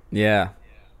now? Yeah.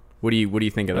 What do you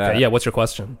think of that? Yeah, what's your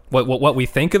question? What we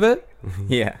think of it?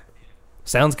 Yeah.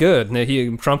 Sounds good.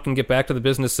 Trump can get back to the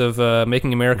business of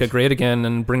making America great again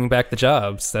and bringing back the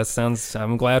jobs.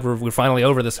 I'm glad we're finally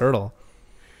over this hurdle.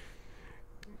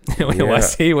 Yeah.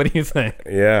 YC, what do you think?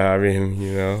 Yeah, I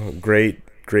mean, great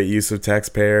use of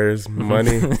taxpayers'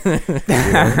 money.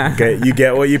 You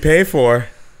get what you pay for.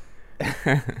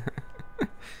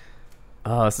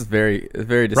 Oh, this is very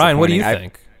disappointing. Ryan, what do you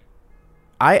think?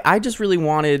 I just really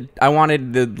wanted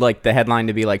the headline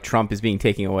to be like Trump is being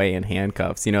taken away in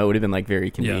handcuffs. It would have been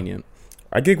very convenient. Yeah.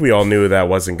 I think we all knew that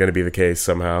wasn't going to be the case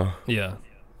somehow. Yeah.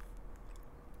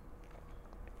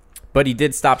 But he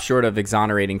did stop short of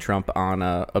exonerating Trump on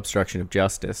obstruction of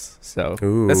justice. So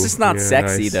that's just not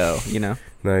sexy, nice. Though,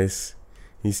 Nice.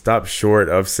 He stopped short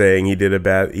of saying he did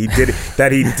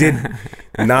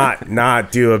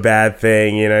not do a bad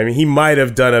thing. I mean, he might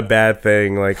have done a bad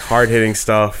thing, like hard hitting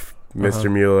stuff,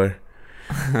 Mr. Mueller.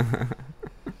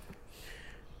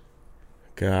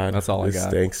 God, that's all I got.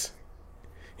 Stinks.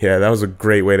 Yeah, that was a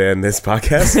great way to end this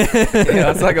podcast. Yeah,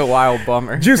 that's like a wild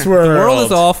bummer. Juice WRLD. The world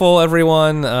is awful,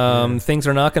 everyone. Things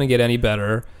are not going to get any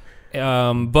better.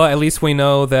 But at least we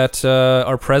know that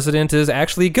our president is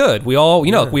actually good. We all,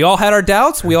 we all had our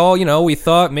doubts. We all, we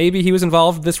thought maybe he was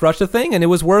involved in this Russia thing, and it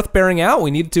was worth bearing out. We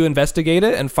needed to investigate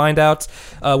it and find out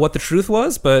what the truth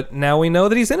was. But now we know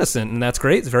that he's innocent, and that's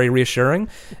great. It's very reassuring.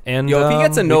 And if he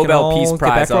gets a Nobel Peace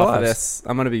Prize off of this,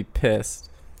 I'm gonna be pissed.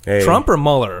 Hey. Trump or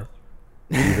Mueller?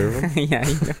 Either. Yeah,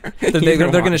 they're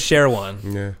going to share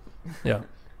one. Yeah.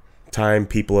 Time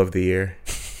People of the Year.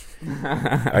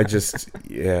 I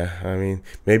mean,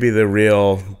 maybe the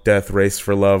real death race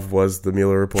for love was the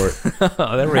Mueller report.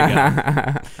 Oh, there we go.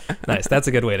 Nice. That's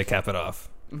a good way to cap it off.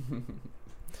 All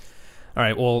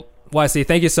right. Well, YC,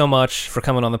 thank you so much for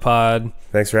coming on the pod.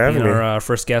 Thanks for having me. Our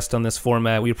first guest on this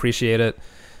format. We appreciate it.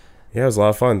 Yeah, it was a lot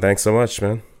of fun. Thanks so much,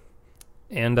 man.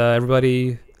 And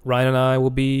everybody, Ryan and I will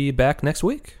be back next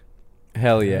week.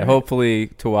 Hell yeah. Right. Hopefully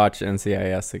to watch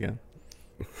NCIS again.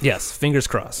 Yes. Fingers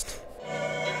crossed.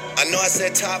 I know I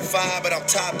said top 5, but I'm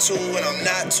top 2, and I'm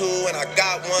not 2, and I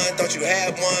got one. Thought you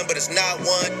had one, but it's not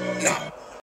one. Nah.